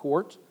lot of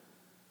courts,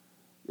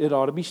 it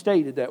ought to be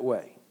stated that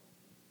way.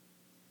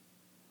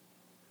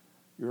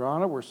 Your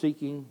Honor,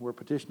 we're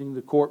petitioning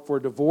the court for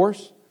a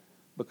divorce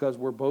because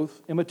we're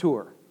both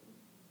immature.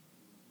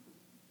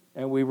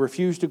 And we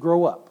refuse to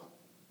grow up.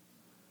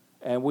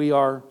 And we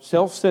are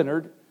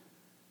self-centered,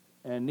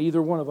 and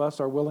neither one of us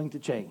are willing to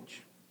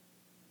change.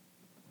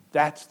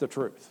 That's the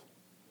truth.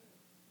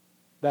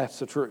 That's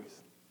the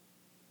truth.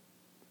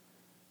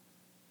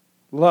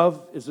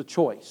 Love is a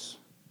choice.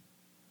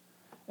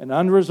 An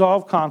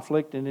unresolved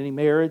conflict in any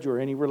marriage or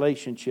any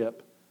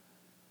relationship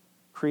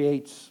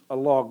creates a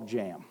log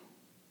jam.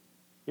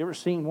 You ever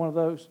seen one of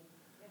those?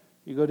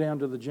 You go down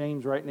to the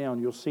James right now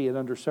and you'll see it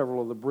under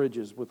several of the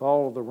bridges. With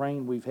all of the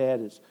rain we've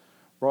had, it's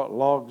brought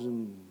logs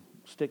and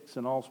sticks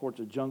and all sorts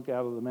of junk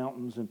out of the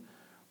mountains and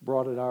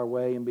brought it our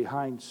way. And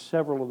behind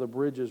several of the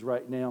bridges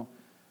right now,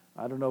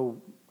 I don't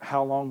know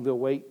how long they'll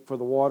wait for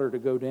the water to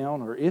go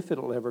down or if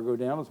it'll ever go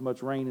down, as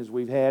much rain as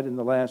we've had in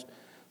the last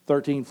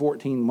 13,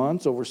 14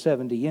 months, over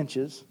 70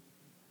 inches.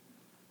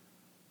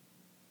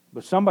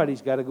 But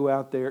somebody's got to go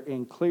out there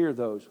and clear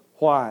those.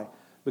 Why?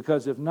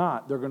 Because if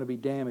not, they're going to be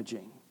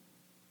damaging.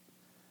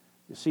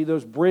 You see,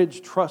 those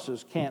bridge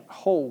trusses can't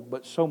hold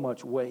but so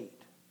much weight.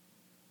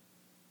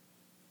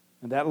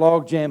 And that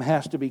log jam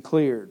has to be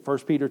cleared. 1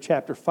 Peter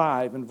chapter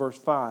 5 and verse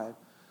 5.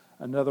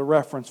 Another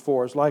reference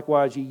for us.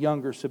 Likewise, ye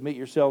younger, submit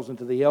yourselves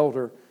unto the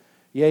elder.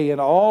 Yea, and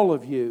all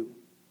of you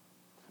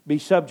be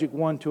subject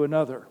one to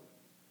another.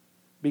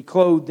 Be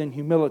clothed in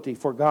humility,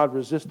 for God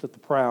resisteth the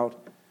proud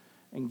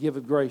and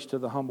giveth grace to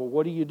the humble.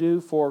 What do you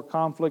do for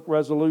conflict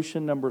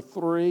resolution? Number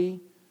 3,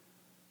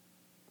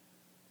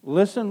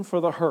 listen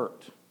for the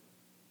hurt.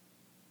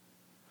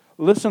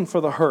 Listen for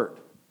the hurt.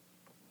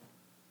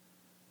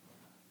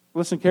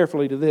 Listen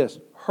carefully to this.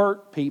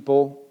 Hurt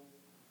people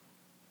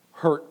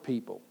hurt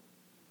people.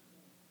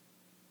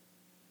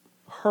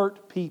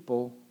 Hurt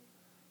people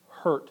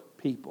hurt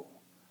people.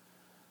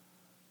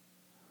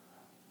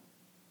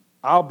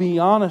 I'll be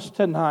honest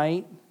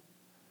tonight,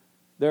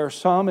 there are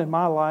some in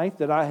my life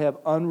that I have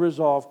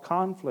unresolved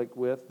conflict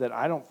with that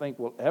I don't think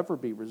will ever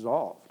be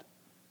resolved.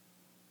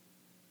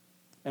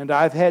 And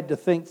I've had to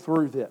think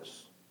through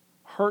this.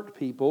 Hurt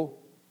people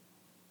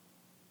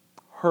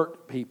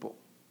hurt people.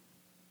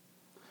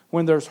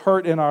 When there's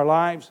hurt in our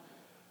lives,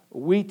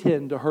 we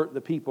tend to hurt the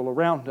people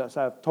around us.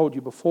 I've told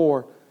you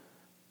before,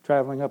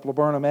 traveling up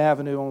Laburnum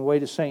Avenue on the way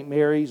to St.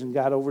 Mary's and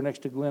got over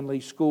next to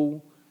Glenlee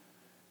School,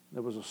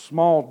 there was a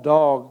small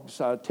dog,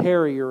 a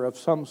terrier of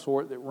some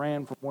sort, that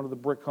ran from one of the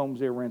brick homes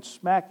there, ran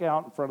smack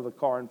out in front of the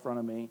car in front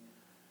of me,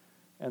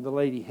 and the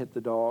lady hit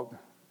the dog.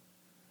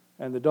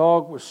 And the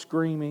dog was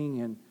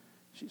screaming, and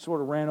she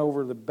sort of ran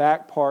over the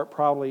back part,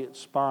 probably its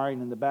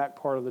spine, and the back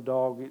part of the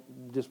dog, it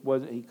just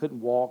wasn't, he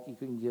couldn't walk, he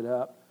couldn't get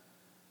up.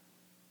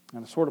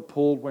 And I sort of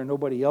pulled where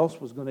nobody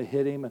else was going to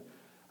hit him, and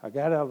I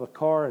got out of the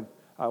car, and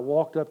I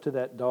walked up to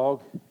that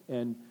dog,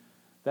 and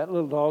that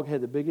little dog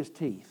had the biggest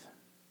teeth.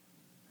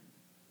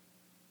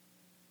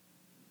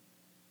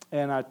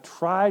 And I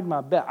tried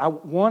my best. I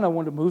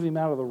wanted to move him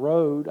out of the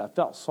road. I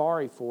felt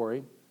sorry for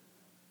him.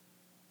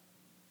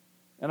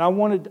 And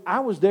I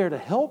was there to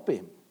help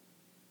him.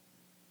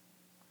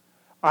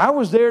 I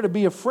was there to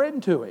be a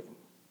friend to him.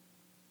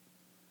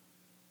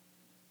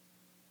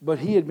 But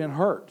he had been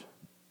hurt.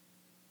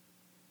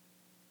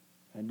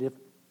 And if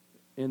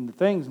in the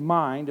thing's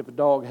mind, if a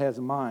dog has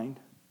a mind,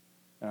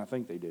 and I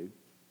think they do,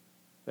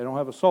 they don't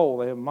have a soul,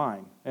 they have a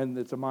mind. And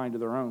it's a mind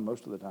of their own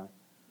most of the time.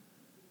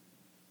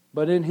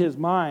 But in his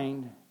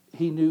mind,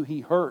 he knew he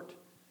hurt.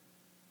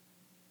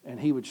 And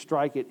he would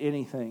strike at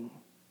anything.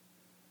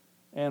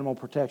 Animal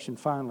protection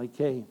finally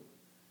came.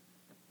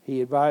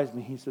 He advised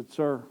me, he said,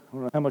 "Sir, I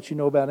don't know how much you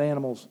know about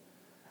animals,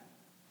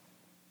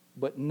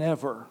 but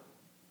never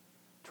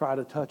try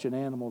to touch an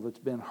animal that's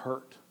been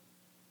hurt,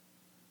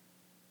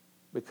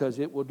 because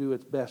it will do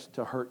its best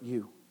to hurt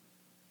you."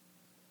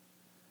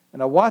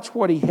 And I watched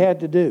what he had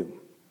to do.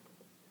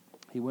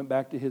 He went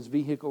back to his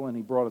vehicle and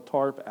he brought a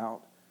tarp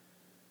out.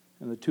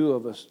 And the two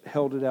of us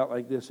held it out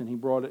like this, and he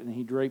brought it and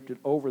he draped it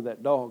over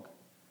that dog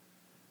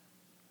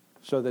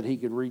so that he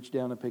could reach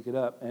down and pick it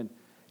up. And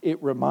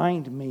it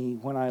reminded me,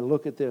 when I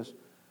look at this,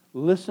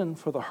 listen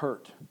for the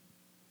hurt.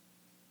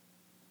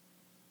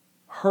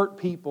 Hurt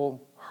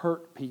people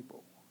hurt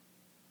people.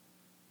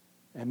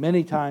 And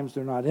many times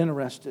they're not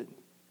interested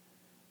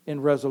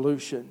in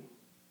resolution.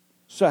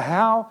 So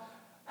how,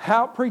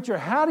 preacher,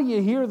 how do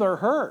you hear they're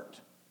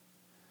hurt?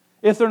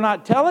 If they're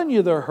not telling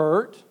you they're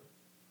hurt,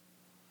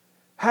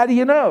 how do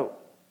you know?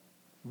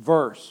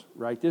 Verse,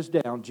 write this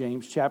down,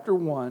 James chapter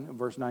 1,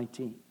 verse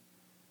 19.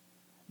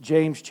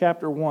 James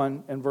chapter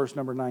 1 and verse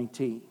number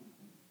 19.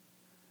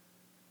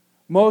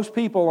 Most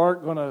people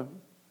aren't going to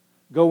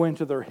go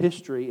into their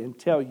history and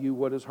tell you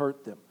what has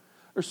hurt them.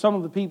 Or some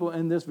of the people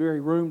in this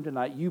very room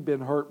tonight, you've been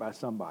hurt by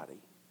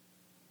somebody.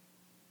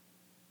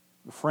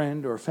 A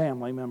friend or a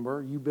family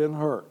member, you've been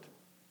hurt.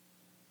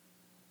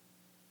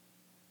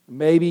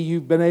 Maybe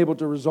you've been able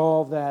to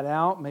resolve that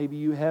out, maybe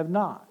you have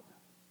not.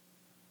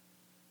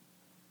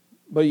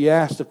 But you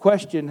ask the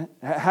question,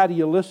 how do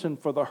you listen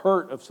for the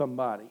hurt of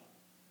somebody?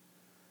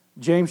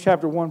 James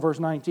chapter 1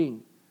 verse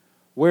 19.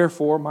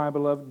 Wherefore, my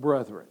beloved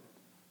brethren,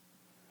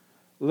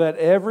 let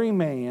every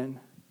man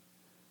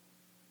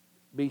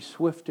be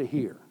swift to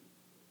hear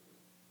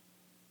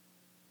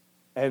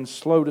and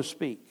slow to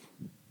speak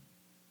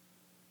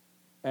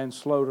and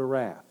slow to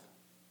wrath.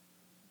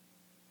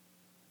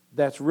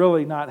 That's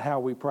really not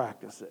how we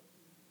practice it.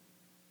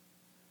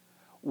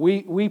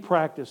 We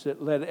practice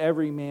it, let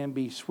every man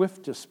be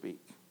swift to speak.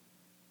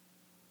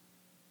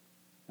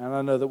 And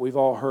I know that we've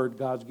all heard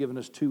God's given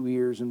us 2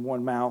 ears and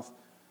 1 mouth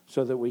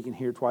so that we can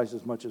hear twice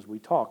as much as we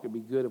talk. It'd be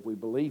good if we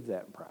believed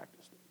that and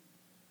practiced it.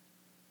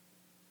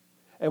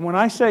 And when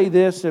I say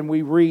this and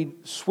we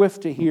read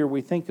swift to hear,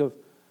 we think of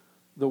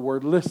the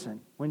word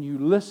listen. When you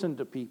listen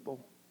to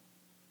people.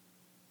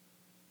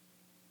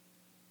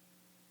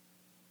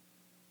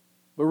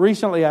 But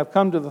recently I've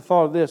come to the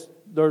thought of this.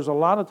 There's a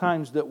lot of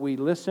times that we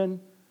listen,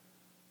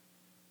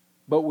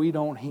 but we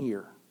don't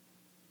hear.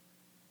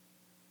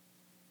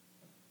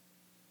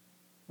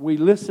 We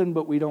listen,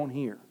 but we don't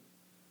hear.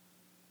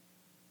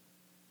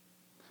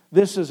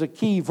 This is a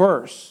key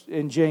verse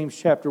in James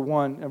chapter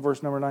 1 and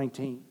verse number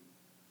 19.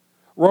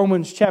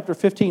 Romans chapter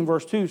 15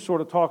 verse 2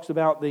 sort of talks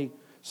about the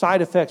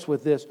side effects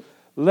with this.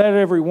 Let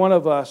every one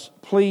of us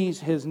please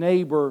his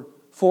neighbor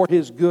for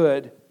his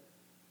good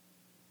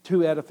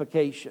to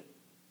edification.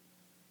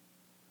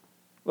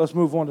 Let's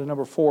move on to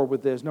number 4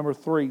 with this. Number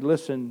 3,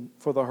 listen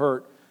for the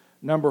hurt.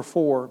 Number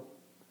 4,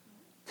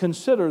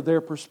 consider their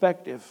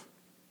perspective.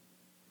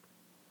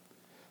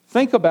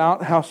 Think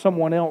about how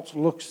someone else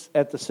looks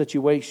at the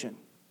situation.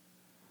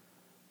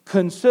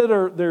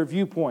 Consider their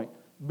viewpoint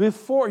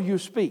before you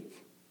speak.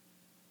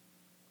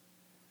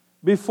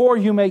 Before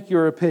you make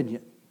your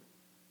opinion.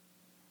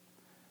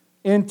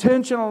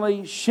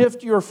 Intentionally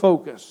shift your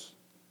focus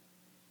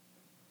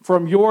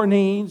from your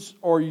needs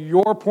or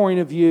your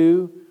point of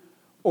view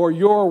or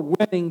your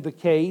winning the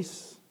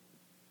case.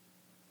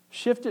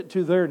 Shift it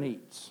to their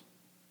needs.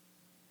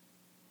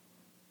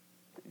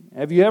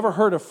 Have you ever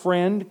heard a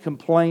friend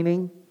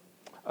complaining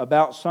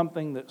about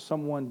something that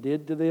someone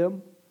did to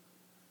them?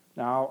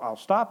 Now, I'll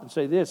stop and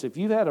say this. If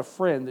you've had a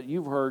friend that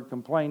you've heard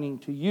complaining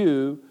to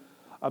you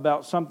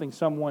about something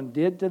someone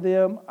did to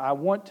them, I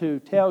want to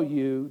tell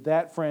you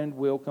that friend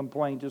will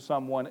complain to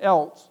someone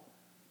else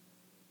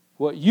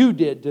what you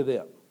did to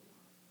them.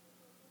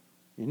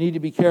 You need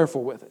to be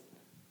careful with it.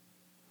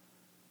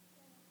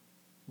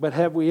 But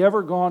have we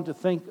ever gone to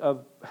think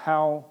of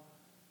how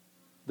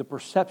the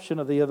perception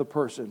of the other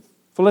person?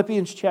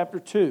 Philippians chapter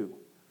 2.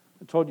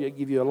 I told you I'd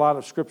give you a lot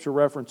of scripture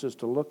references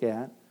to look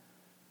at.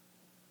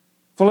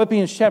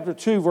 Philippians chapter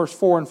 2, verse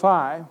 4 and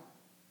 5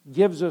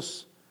 gives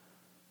us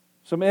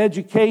some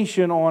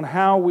education on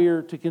how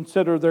we're to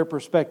consider their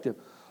perspective.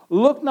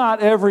 Look not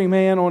every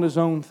man on his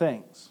own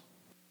things,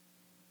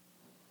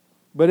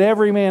 but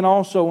every man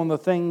also on the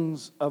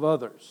things of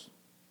others.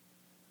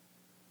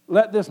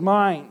 Let this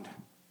mind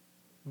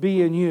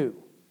be in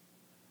you,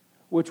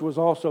 which was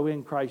also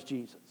in Christ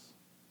Jesus.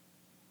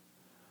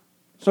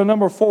 So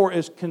number 4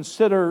 is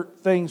consider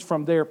things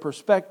from their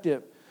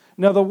perspective.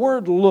 Now the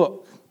word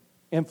look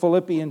in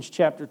Philippians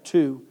chapter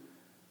 2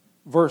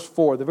 verse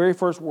 4, the very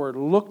first word,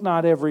 look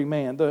not every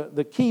man.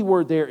 The key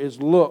word there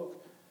is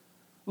look.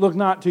 Look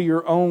not to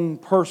your own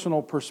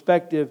personal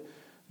perspective.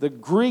 The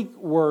Greek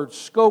word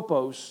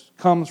skopos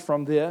comes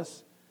from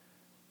this.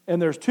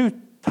 And there's two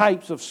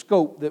types of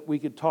scope that we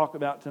could talk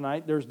about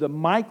tonight. There's the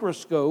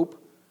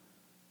microscope,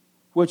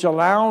 which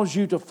allows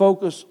you to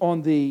focus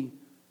on the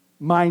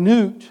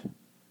minute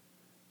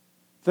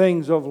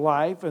things of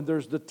life. And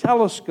there's the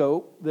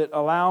telescope that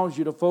allows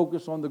you to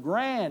focus on the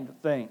grand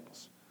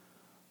things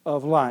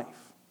of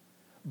life.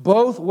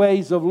 Both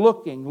ways of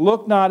looking.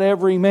 Look not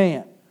every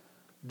man.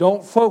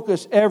 Don't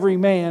focus every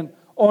man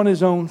on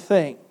his own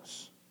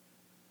things.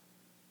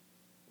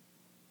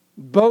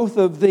 Both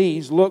of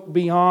these look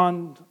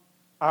beyond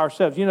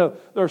ourselves. You know,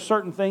 there are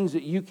certain things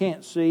that you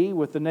can't see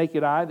with the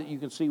naked eye that you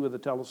can see with a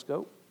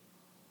telescope.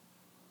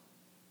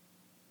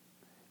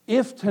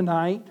 If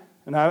tonight,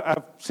 and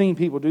I've seen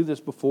people do this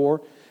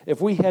before,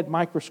 if we had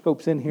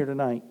microscopes in here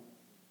tonight,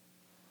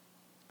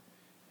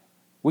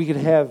 we could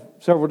have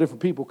several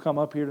different people come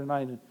up here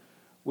tonight and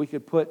we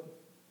could put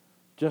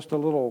just a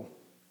little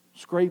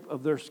scrape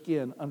of their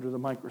skin under the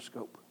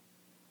microscope.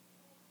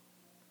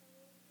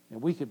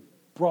 And we could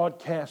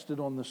broadcast it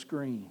on the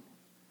screen.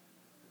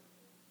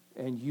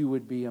 And you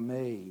would be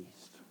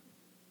amazed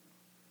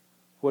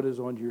what is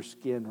on your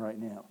skin right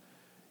now.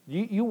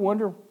 You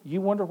wonder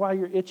why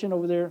you're itching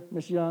over there,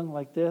 Miss Young,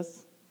 like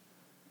this?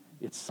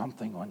 It's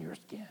something on your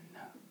skin.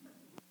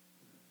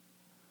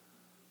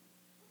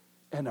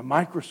 And a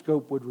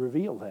microscope would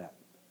reveal that.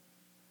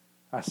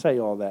 I say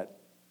all that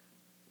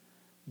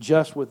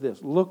just with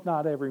this. Look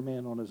not every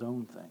man on his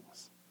own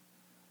things.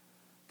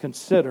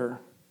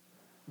 Consider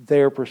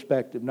their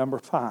perspective. Number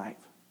 5.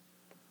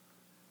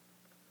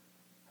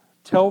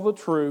 Tell the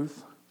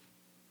truth.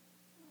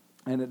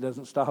 And it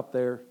doesn't stop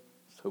there,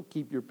 so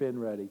keep your pen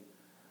ready.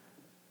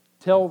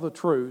 Tell the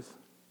truth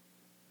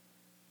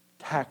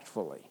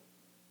tactfully.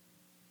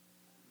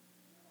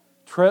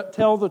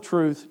 Tell the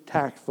truth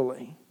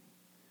tactfully.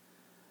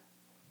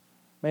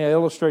 May I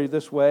illustrate it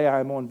this way?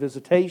 I'm on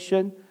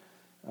visitation.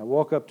 I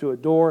walk up to a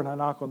door and I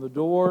knock on the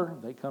door.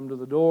 They come to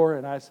the door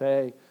and I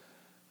say,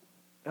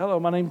 hello,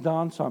 my name's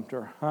Don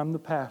Sumter. I'm the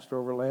pastor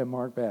over at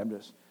Landmark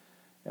Baptist.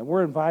 And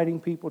we're inviting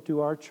people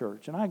to our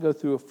church. And I go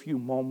through a few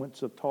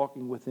moments of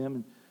talking with them.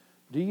 And,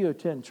 do you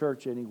attend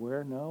church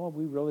anywhere? No,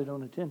 we really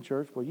don't attend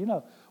church. Well, you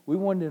know, we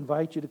wanted to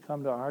invite you to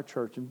come to our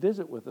church and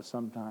visit with us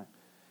sometime.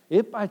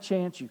 If by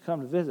chance you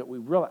come to visit,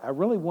 I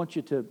really want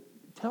you to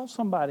tell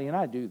somebody, and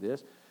I do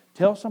this,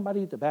 tell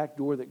somebody at the back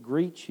door that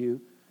greets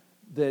you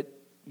that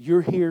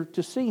you're here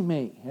to see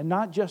me. And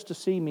not just to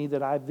see me,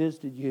 that I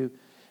visited you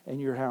in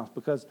your house.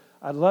 Because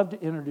I'd love to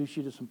introduce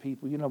you to some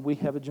people. You know, we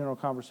have a general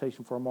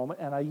conversation for a moment.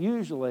 And I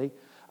usually,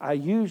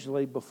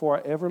 before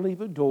I ever leave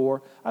a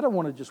door, I don't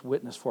want to just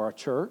witness for our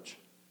church.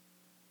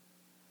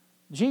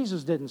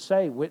 Jesus didn't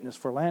say witness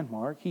for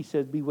Landmark. He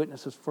said be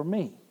witnesses for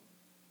me.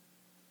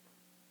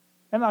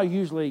 And I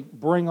usually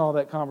bring all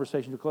that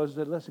conversation to a close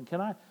and say,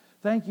 listen,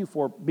 thank you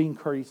for being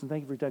courteous and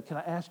thank you for your time. Can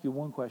I ask you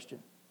one question?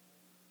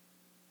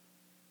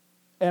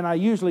 And I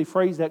usually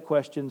phrase that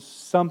question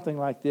something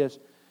like this.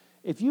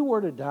 If you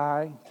were to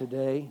die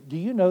today, do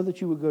you know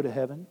that you would go to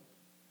heaven?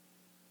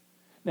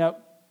 Now,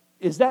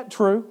 is that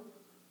true?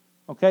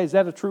 Okay, is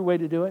that a true way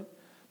to do it?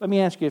 Let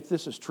me ask you if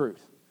this is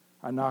truth.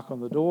 I knock on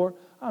the door.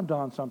 I'm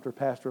Don Sumter,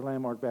 pastor of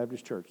Landmark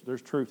Baptist Church.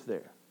 There's truth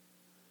there.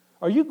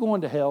 Are you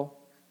going to hell?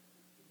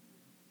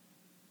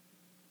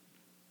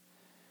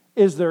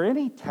 Is there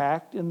any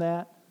tact in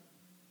that?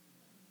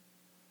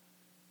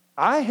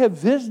 I have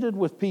visited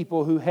with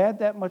people who had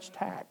that much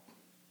tact.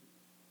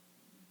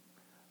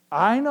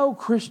 I know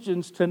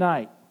Christians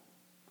tonight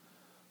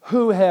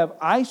who have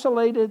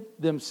isolated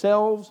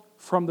themselves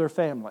from their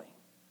family.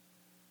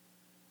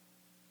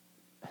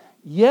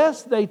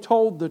 Yes, they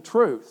told the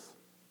truth,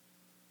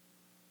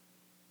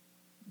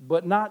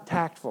 but not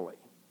tactfully.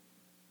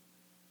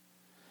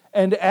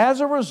 And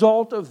as a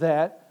result of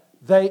that,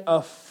 they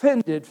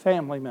offended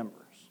family members.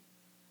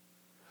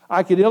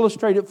 I could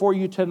illustrate it for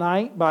you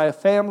tonight by a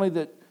family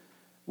that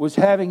was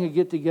having a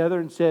get-together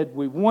and said,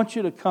 we want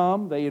you to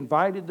come. They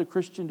invited the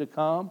Christian to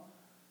come.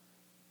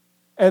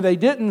 And they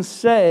didn't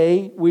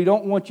say, we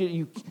don't want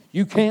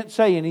you can't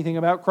say anything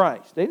about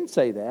Christ. They didn't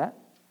say that.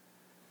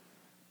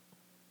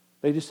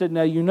 They just said,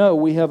 now you know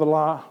we have a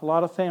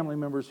lot of family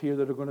members here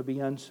that are going to be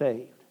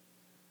unsaved.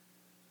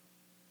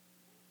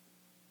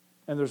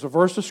 And there's a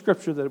verse of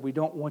Scripture that we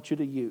don't want you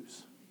to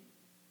use.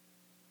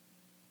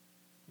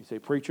 You say,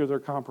 preacher, they're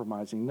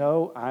compromising.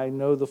 No, I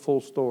know the full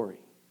story.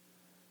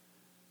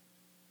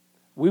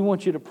 We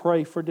want you to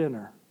pray for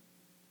dinner.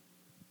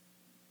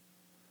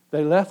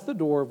 They left the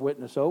door of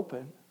witness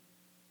open.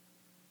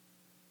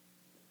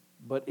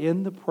 But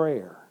in the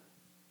prayer,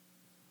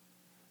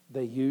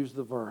 they used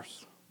the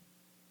verse.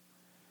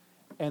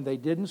 And they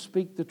didn't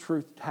speak the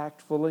truth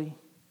tactfully.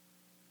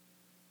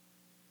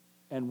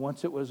 And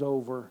once it was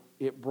over,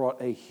 it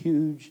brought a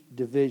huge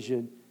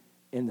division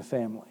in the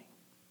family.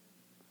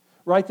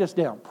 Write this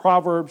down.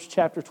 Proverbs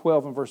chapter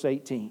 12 and verse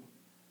 18.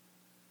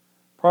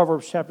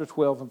 Proverbs chapter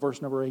 12 and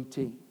verse number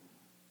 18.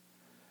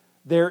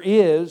 there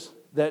is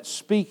that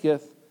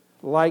speaketh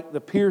like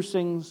the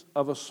piercings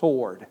of a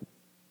sword,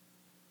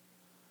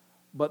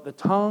 but the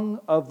tongue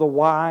of the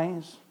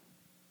wise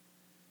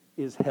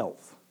is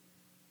health.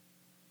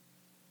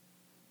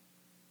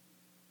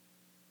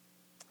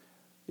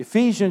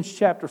 Ephesians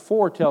chapter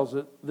 4 tells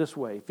it this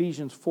way,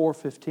 Ephesians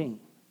 4:15.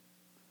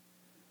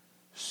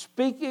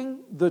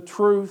 Speaking the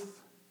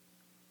truth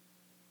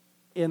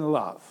in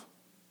love.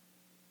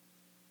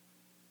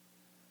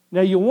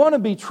 Now you want to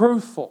be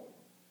truthful,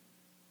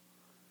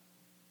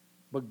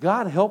 but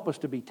God help us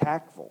to be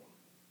tactful.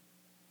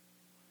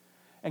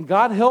 And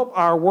God help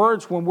our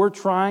words when we're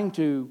trying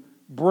to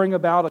bring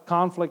about a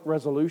conflict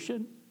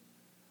resolution.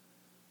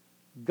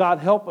 God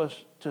help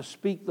us to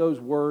speak those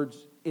words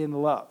in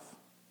love.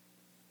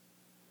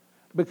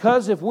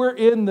 Because if we're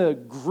in the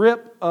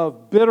grip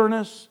of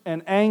bitterness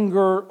and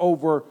anger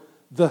over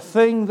the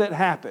thing that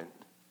happened,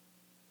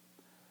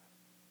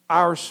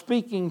 our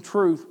speaking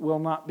truth will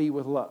not be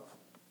with love.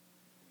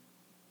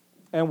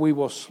 And we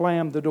will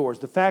slam the doors.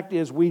 The fact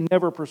is, we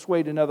never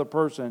persuade another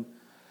person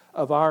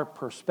of our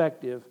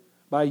perspective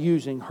by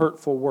using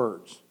hurtful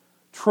words.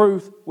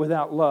 Truth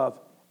without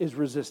love is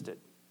resisted.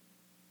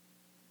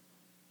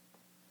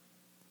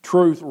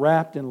 Truth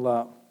wrapped in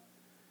love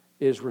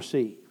is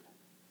received.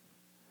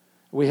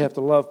 We have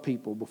to love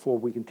people before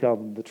we can tell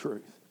them the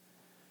truth.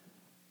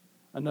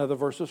 Another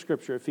verse of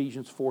Scripture,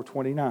 Ephesians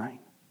 4:29.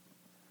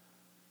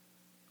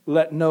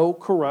 Let no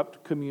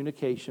corrupt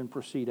communication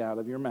proceed out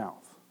of your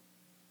mouth,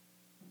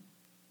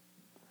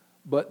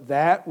 but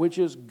that which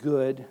is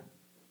good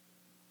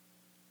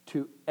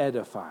to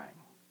edifying.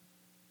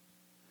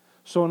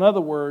 So in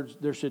other words,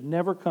 there should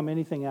never come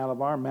anything out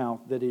of our mouth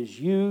that is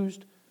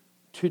used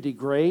to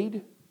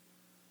degrade,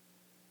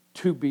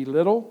 to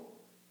belittle,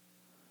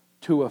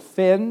 to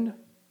offend,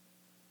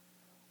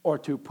 or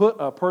to put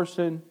a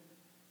person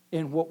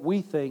in what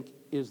we think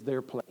is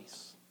their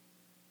place.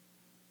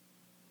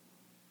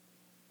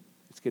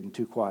 It's getting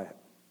too quiet.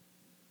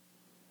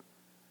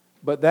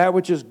 But that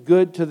which is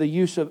good to the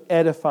use of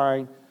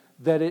edifying,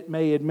 that it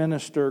may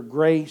administer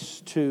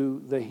grace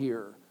to the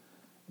hearer.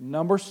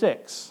 Number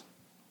 6,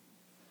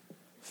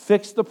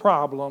 fix the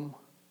problem,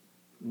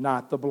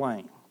 not the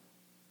blame.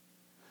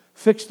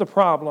 Fix the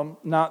problem,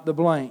 not the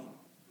blame.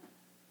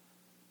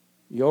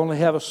 You only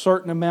have a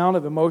certain amount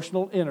of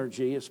emotional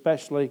energy,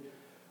 especially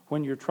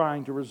when you're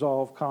trying to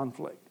resolve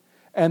conflict.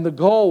 And the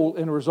goal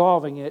in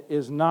resolving it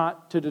is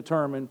not to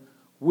determine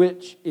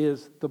which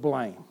is the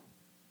blame.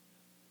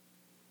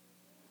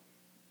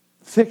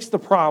 Fix the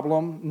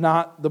problem,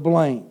 not the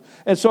blame.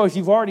 And so if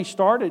you've already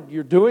started,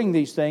 you're doing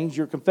these things,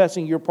 you're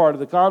confessing you're part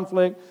of the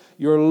conflict,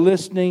 you're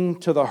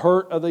listening to the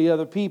hurt of the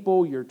other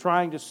people, you're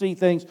trying to see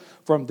things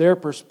from their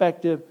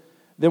perspective,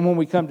 then when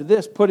we come to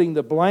this, putting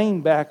the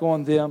blame back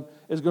on them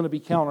is going to be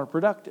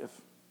counterproductive.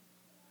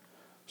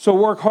 So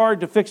work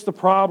hard to fix the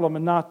problem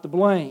and not the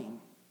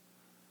blame.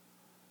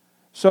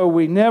 So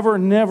we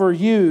never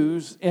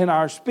use in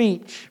our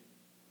speech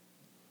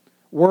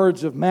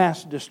words of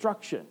mass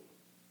destruction.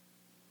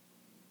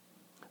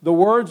 The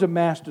words of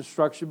mass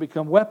destruction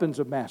become weapons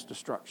of mass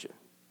destruction.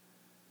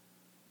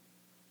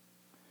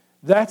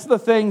 That's the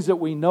things that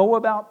we know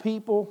about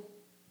people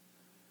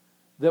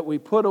that we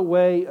put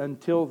away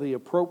until the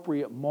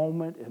appropriate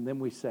moment, and then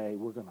we say,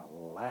 we're going to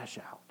lash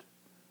out.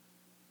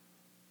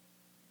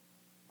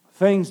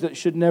 Things that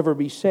should never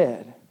be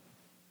said.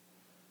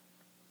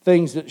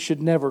 Things that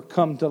should never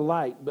come to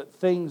light, but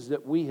things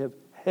that we have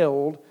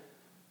held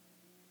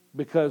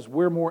because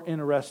we're more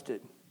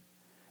interested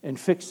in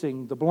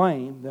fixing the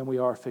blame than we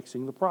are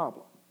fixing the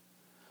problem.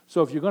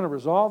 So if you're going to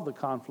resolve the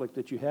conflict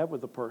that you have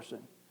with a person,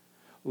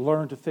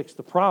 learn to fix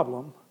the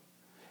problem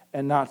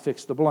and not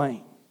fix the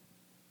blame.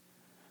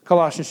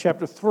 Colossians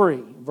chapter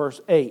 3, verse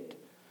 8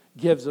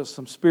 gives us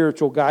some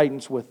spiritual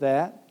guidance with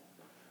that.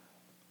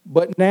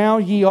 But now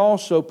ye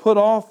also put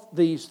off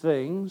these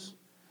things,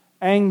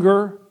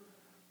 anger,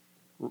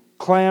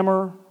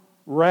 clamor,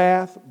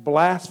 wrath,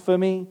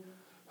 blasphemy,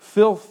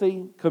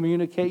 filthy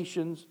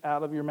communications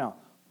out of your mouth.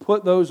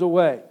 Put those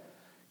away.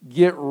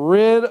 Get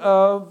rid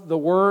of the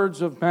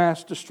words of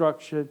mass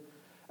destruction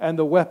and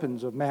the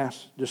weapons of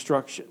mass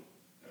destruction.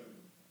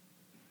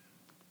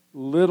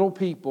 Little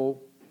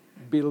people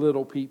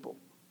belittle people.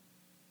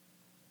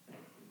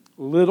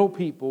 Little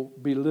people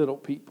belittle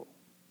people.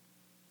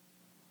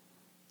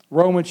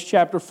 Romans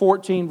chapter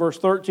 14, verse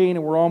 13,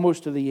 and we're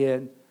almost to the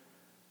end.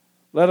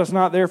 Let us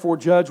not therefore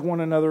judge one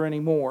another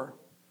anymore,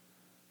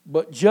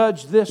 but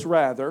judge this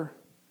rather,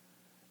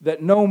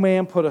 that no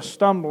man put a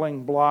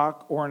stumbling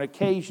block or an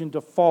occasion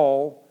to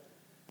fall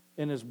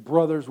in his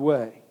brother's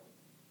way.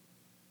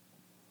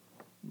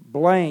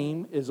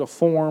 Blame is a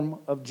form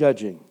of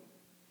judging.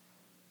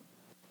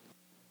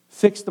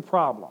 Fix the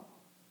problem,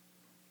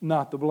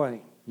 not the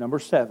blame. Number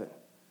 7,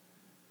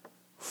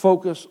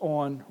 focus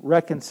on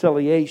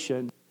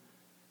reconciliation.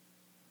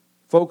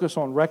 Focus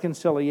on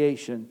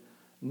reconciliation,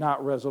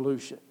 not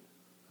resolution.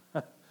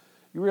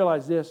 You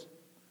realize this?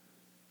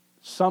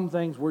 Some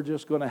things we're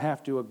just going to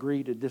have to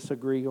agree to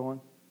disagree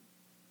on.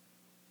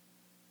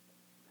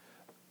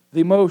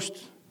 The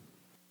most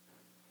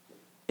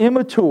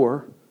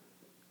immature,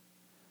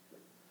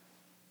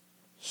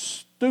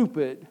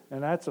 stupid,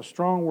 and that's a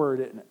strong word,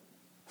 isn't it,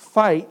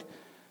 fight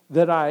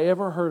that I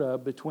ever heard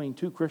of between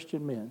two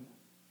Christian men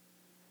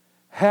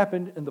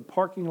happened in the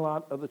parking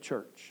lot of the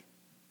church.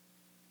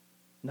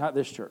 Not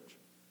this church.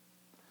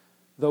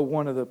 Though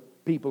one of the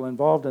people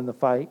involved in the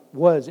fight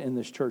was in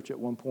this church at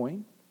one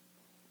point.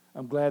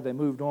 I'm glad they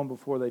moved on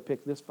before they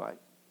picked this fight.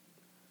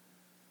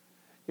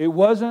 It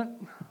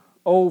wasn't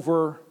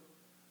over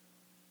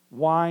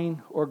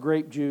wine or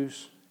grape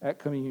juice at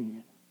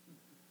communion.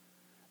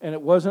 And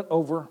it wasn't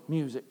over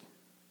music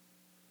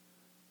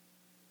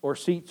or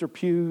seats or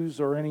pews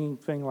or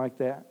anything like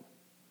that.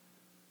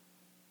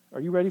 Are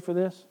you ready for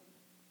this?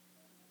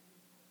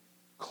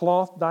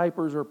 Cloth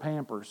diapers or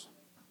Pampers.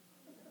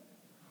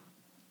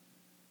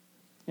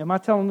 Am I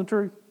telling the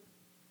truth?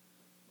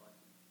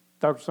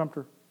 Dr.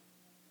 Sumter,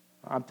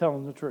 I'm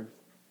telling the truth.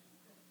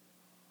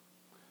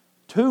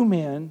 Two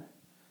men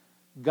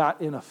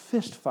got in a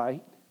fist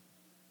fight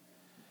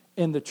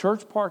in the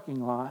church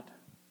parking lot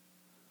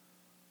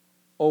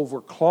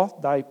over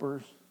cloth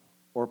diapers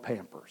or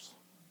Pampers.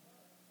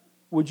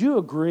 Would you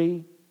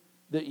agree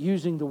that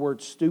using the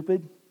word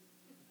stupid?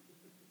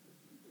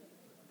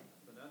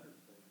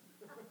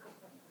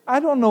 I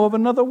don't know of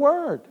another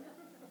word.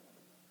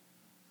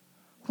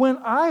 When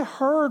I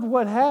heard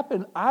what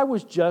happened, I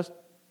was just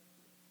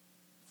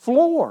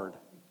floored.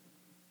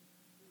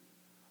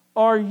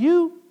 Are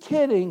you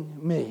kidding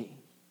me?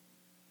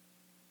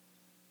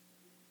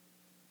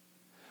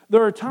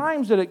 There are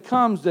times that it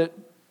comes that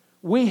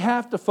we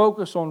have to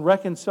focus on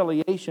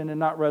reconciliation and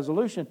not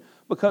resolution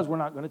because we're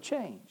not going to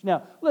change.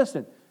 Now,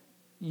 listen,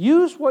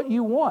 use what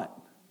you want.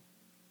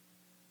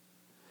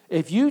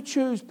 If you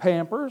choose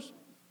Pampers,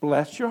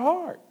 bless your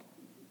heart.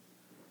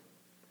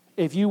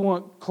 If you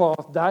want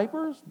cloth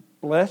diapers,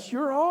 bless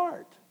your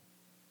heart.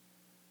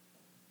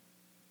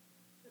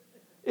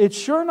 It's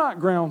sure not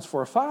grounds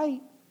for a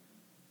fight.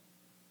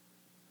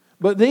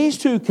 But these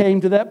two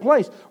came to that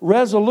place.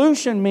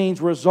 Resolution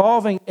means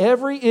resolving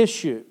every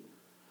issue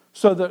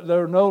so that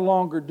there are no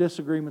longer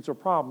disagreements or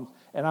problems.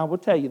 And I will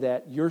tell you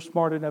that, you're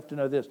smart enough to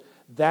know this,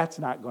 that's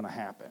not going to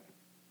happen.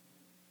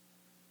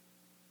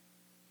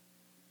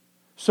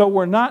 So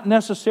we're not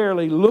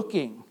necessarily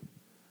looking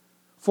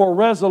for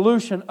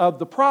resolution of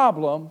the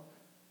problem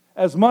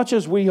as much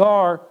as we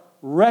are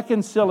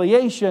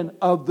reconciliation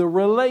of the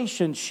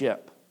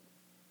relationship.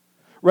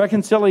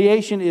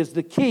 Reconciliation is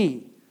the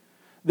key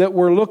that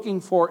we're looking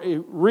for,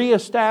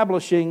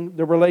 reestablishing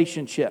the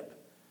relationship.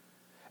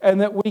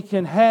 And that we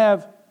can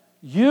have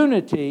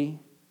unity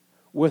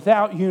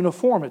without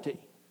uniformity.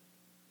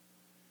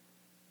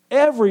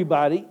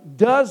 Everybody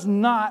does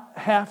not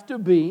have to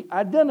be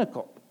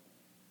identical.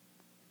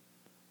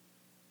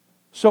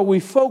 So we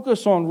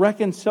focus on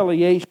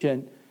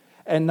reconciliation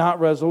and not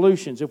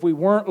resolutions. If we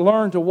weren't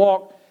learn to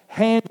walk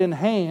hand in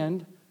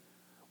hand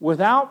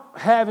without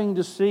having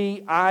to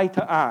see eye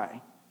to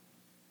eye.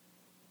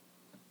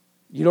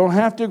 You don't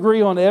have to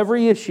agree on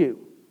every issue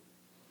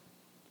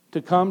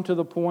to come to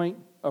the point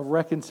of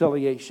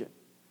reconciliation.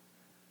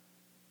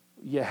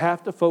 You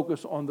have to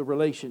focus on the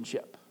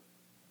relationship.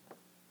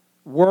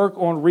 Work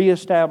on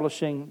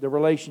reestablishing the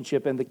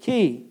relationship. And the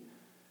key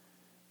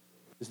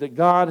is that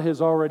God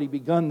has already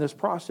begun this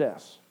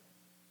process.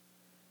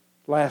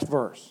 Last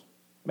verse,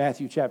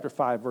 Matthew chapter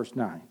 5, verse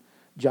 9.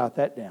 Jot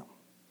that down.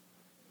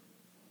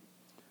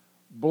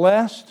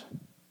 Blessed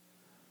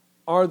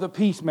are the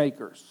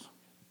peacemakers.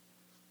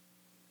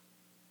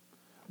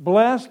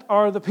 Blessed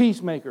are the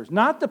peacemakers,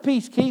 not the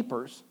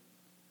peacekeepers.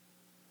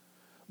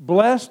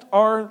 Blessed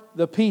are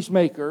the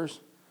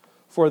peacemakers,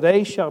 for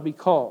they shall be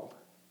called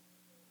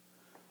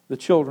the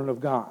children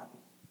of God.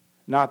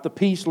 Not the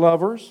peace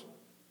lovers,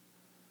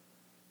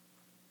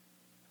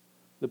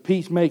 the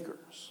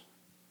peacemakers.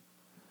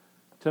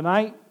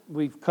 Tonight,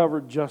 we've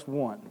covered just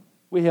one.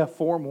 We have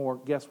four more.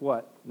 Guess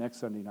what?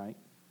 Next Sunday night.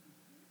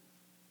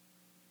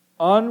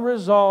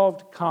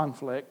 Unresolved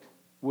conflict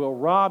will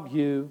rob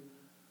you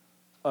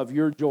of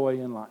your joy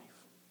in life.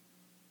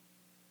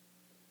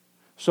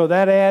 So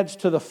that adds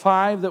to the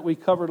 5 that we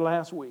covered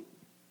last week.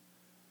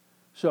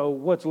 So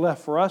what's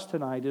left for us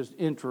tonight is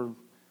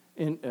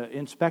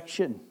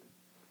inspection.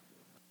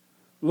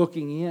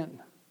 Looking in.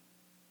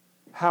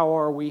 How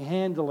are we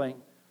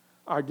handling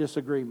our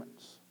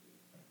disagreements?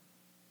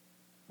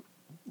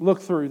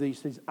 Look through these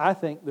things. I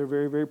think they're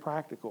very, very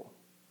practical.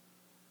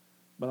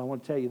 But I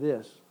want to tell you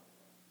this.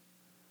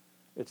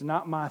 It's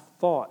not my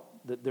thought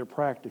that they're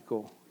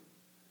practical.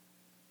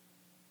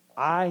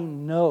 I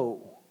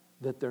know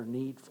that they're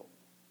needful.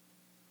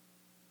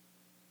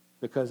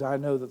 Because I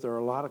know that there are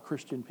a lot of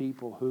Christian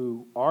people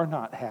who are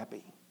not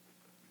happy,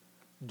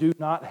 do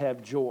not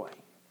have joy.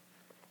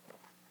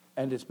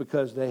 And it's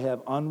because they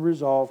have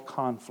unresolved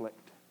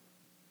conflict.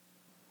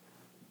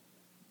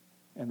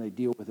 And they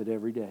deal with it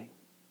every day.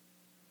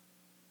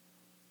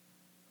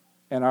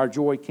 And our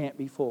joy can't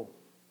be full.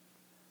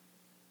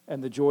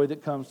 And the joy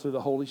that comes through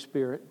the Holy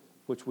Spirit,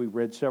 which we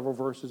read several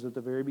verses at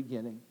the very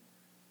beginning,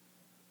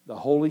 the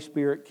Holy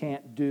Spirit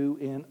can't do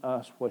in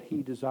us what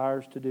He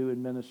desires to do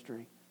in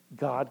ministry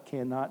God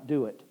cannot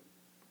do it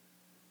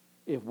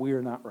if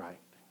we're not right.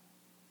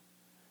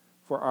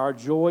 For our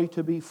joy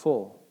to be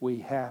full, we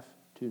have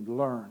to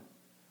learn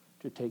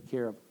to take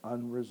care of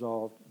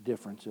unresolved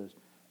differences,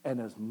 and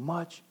as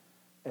much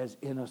as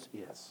in us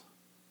is,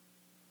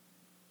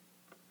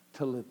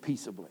 to live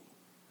peaceably.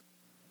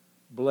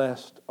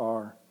 Blessed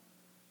are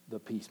the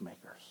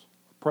peacemakers.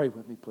 Pray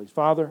with me, please.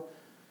 Father,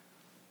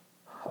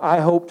 I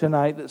hope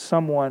tonight that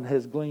someone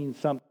has gleaned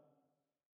something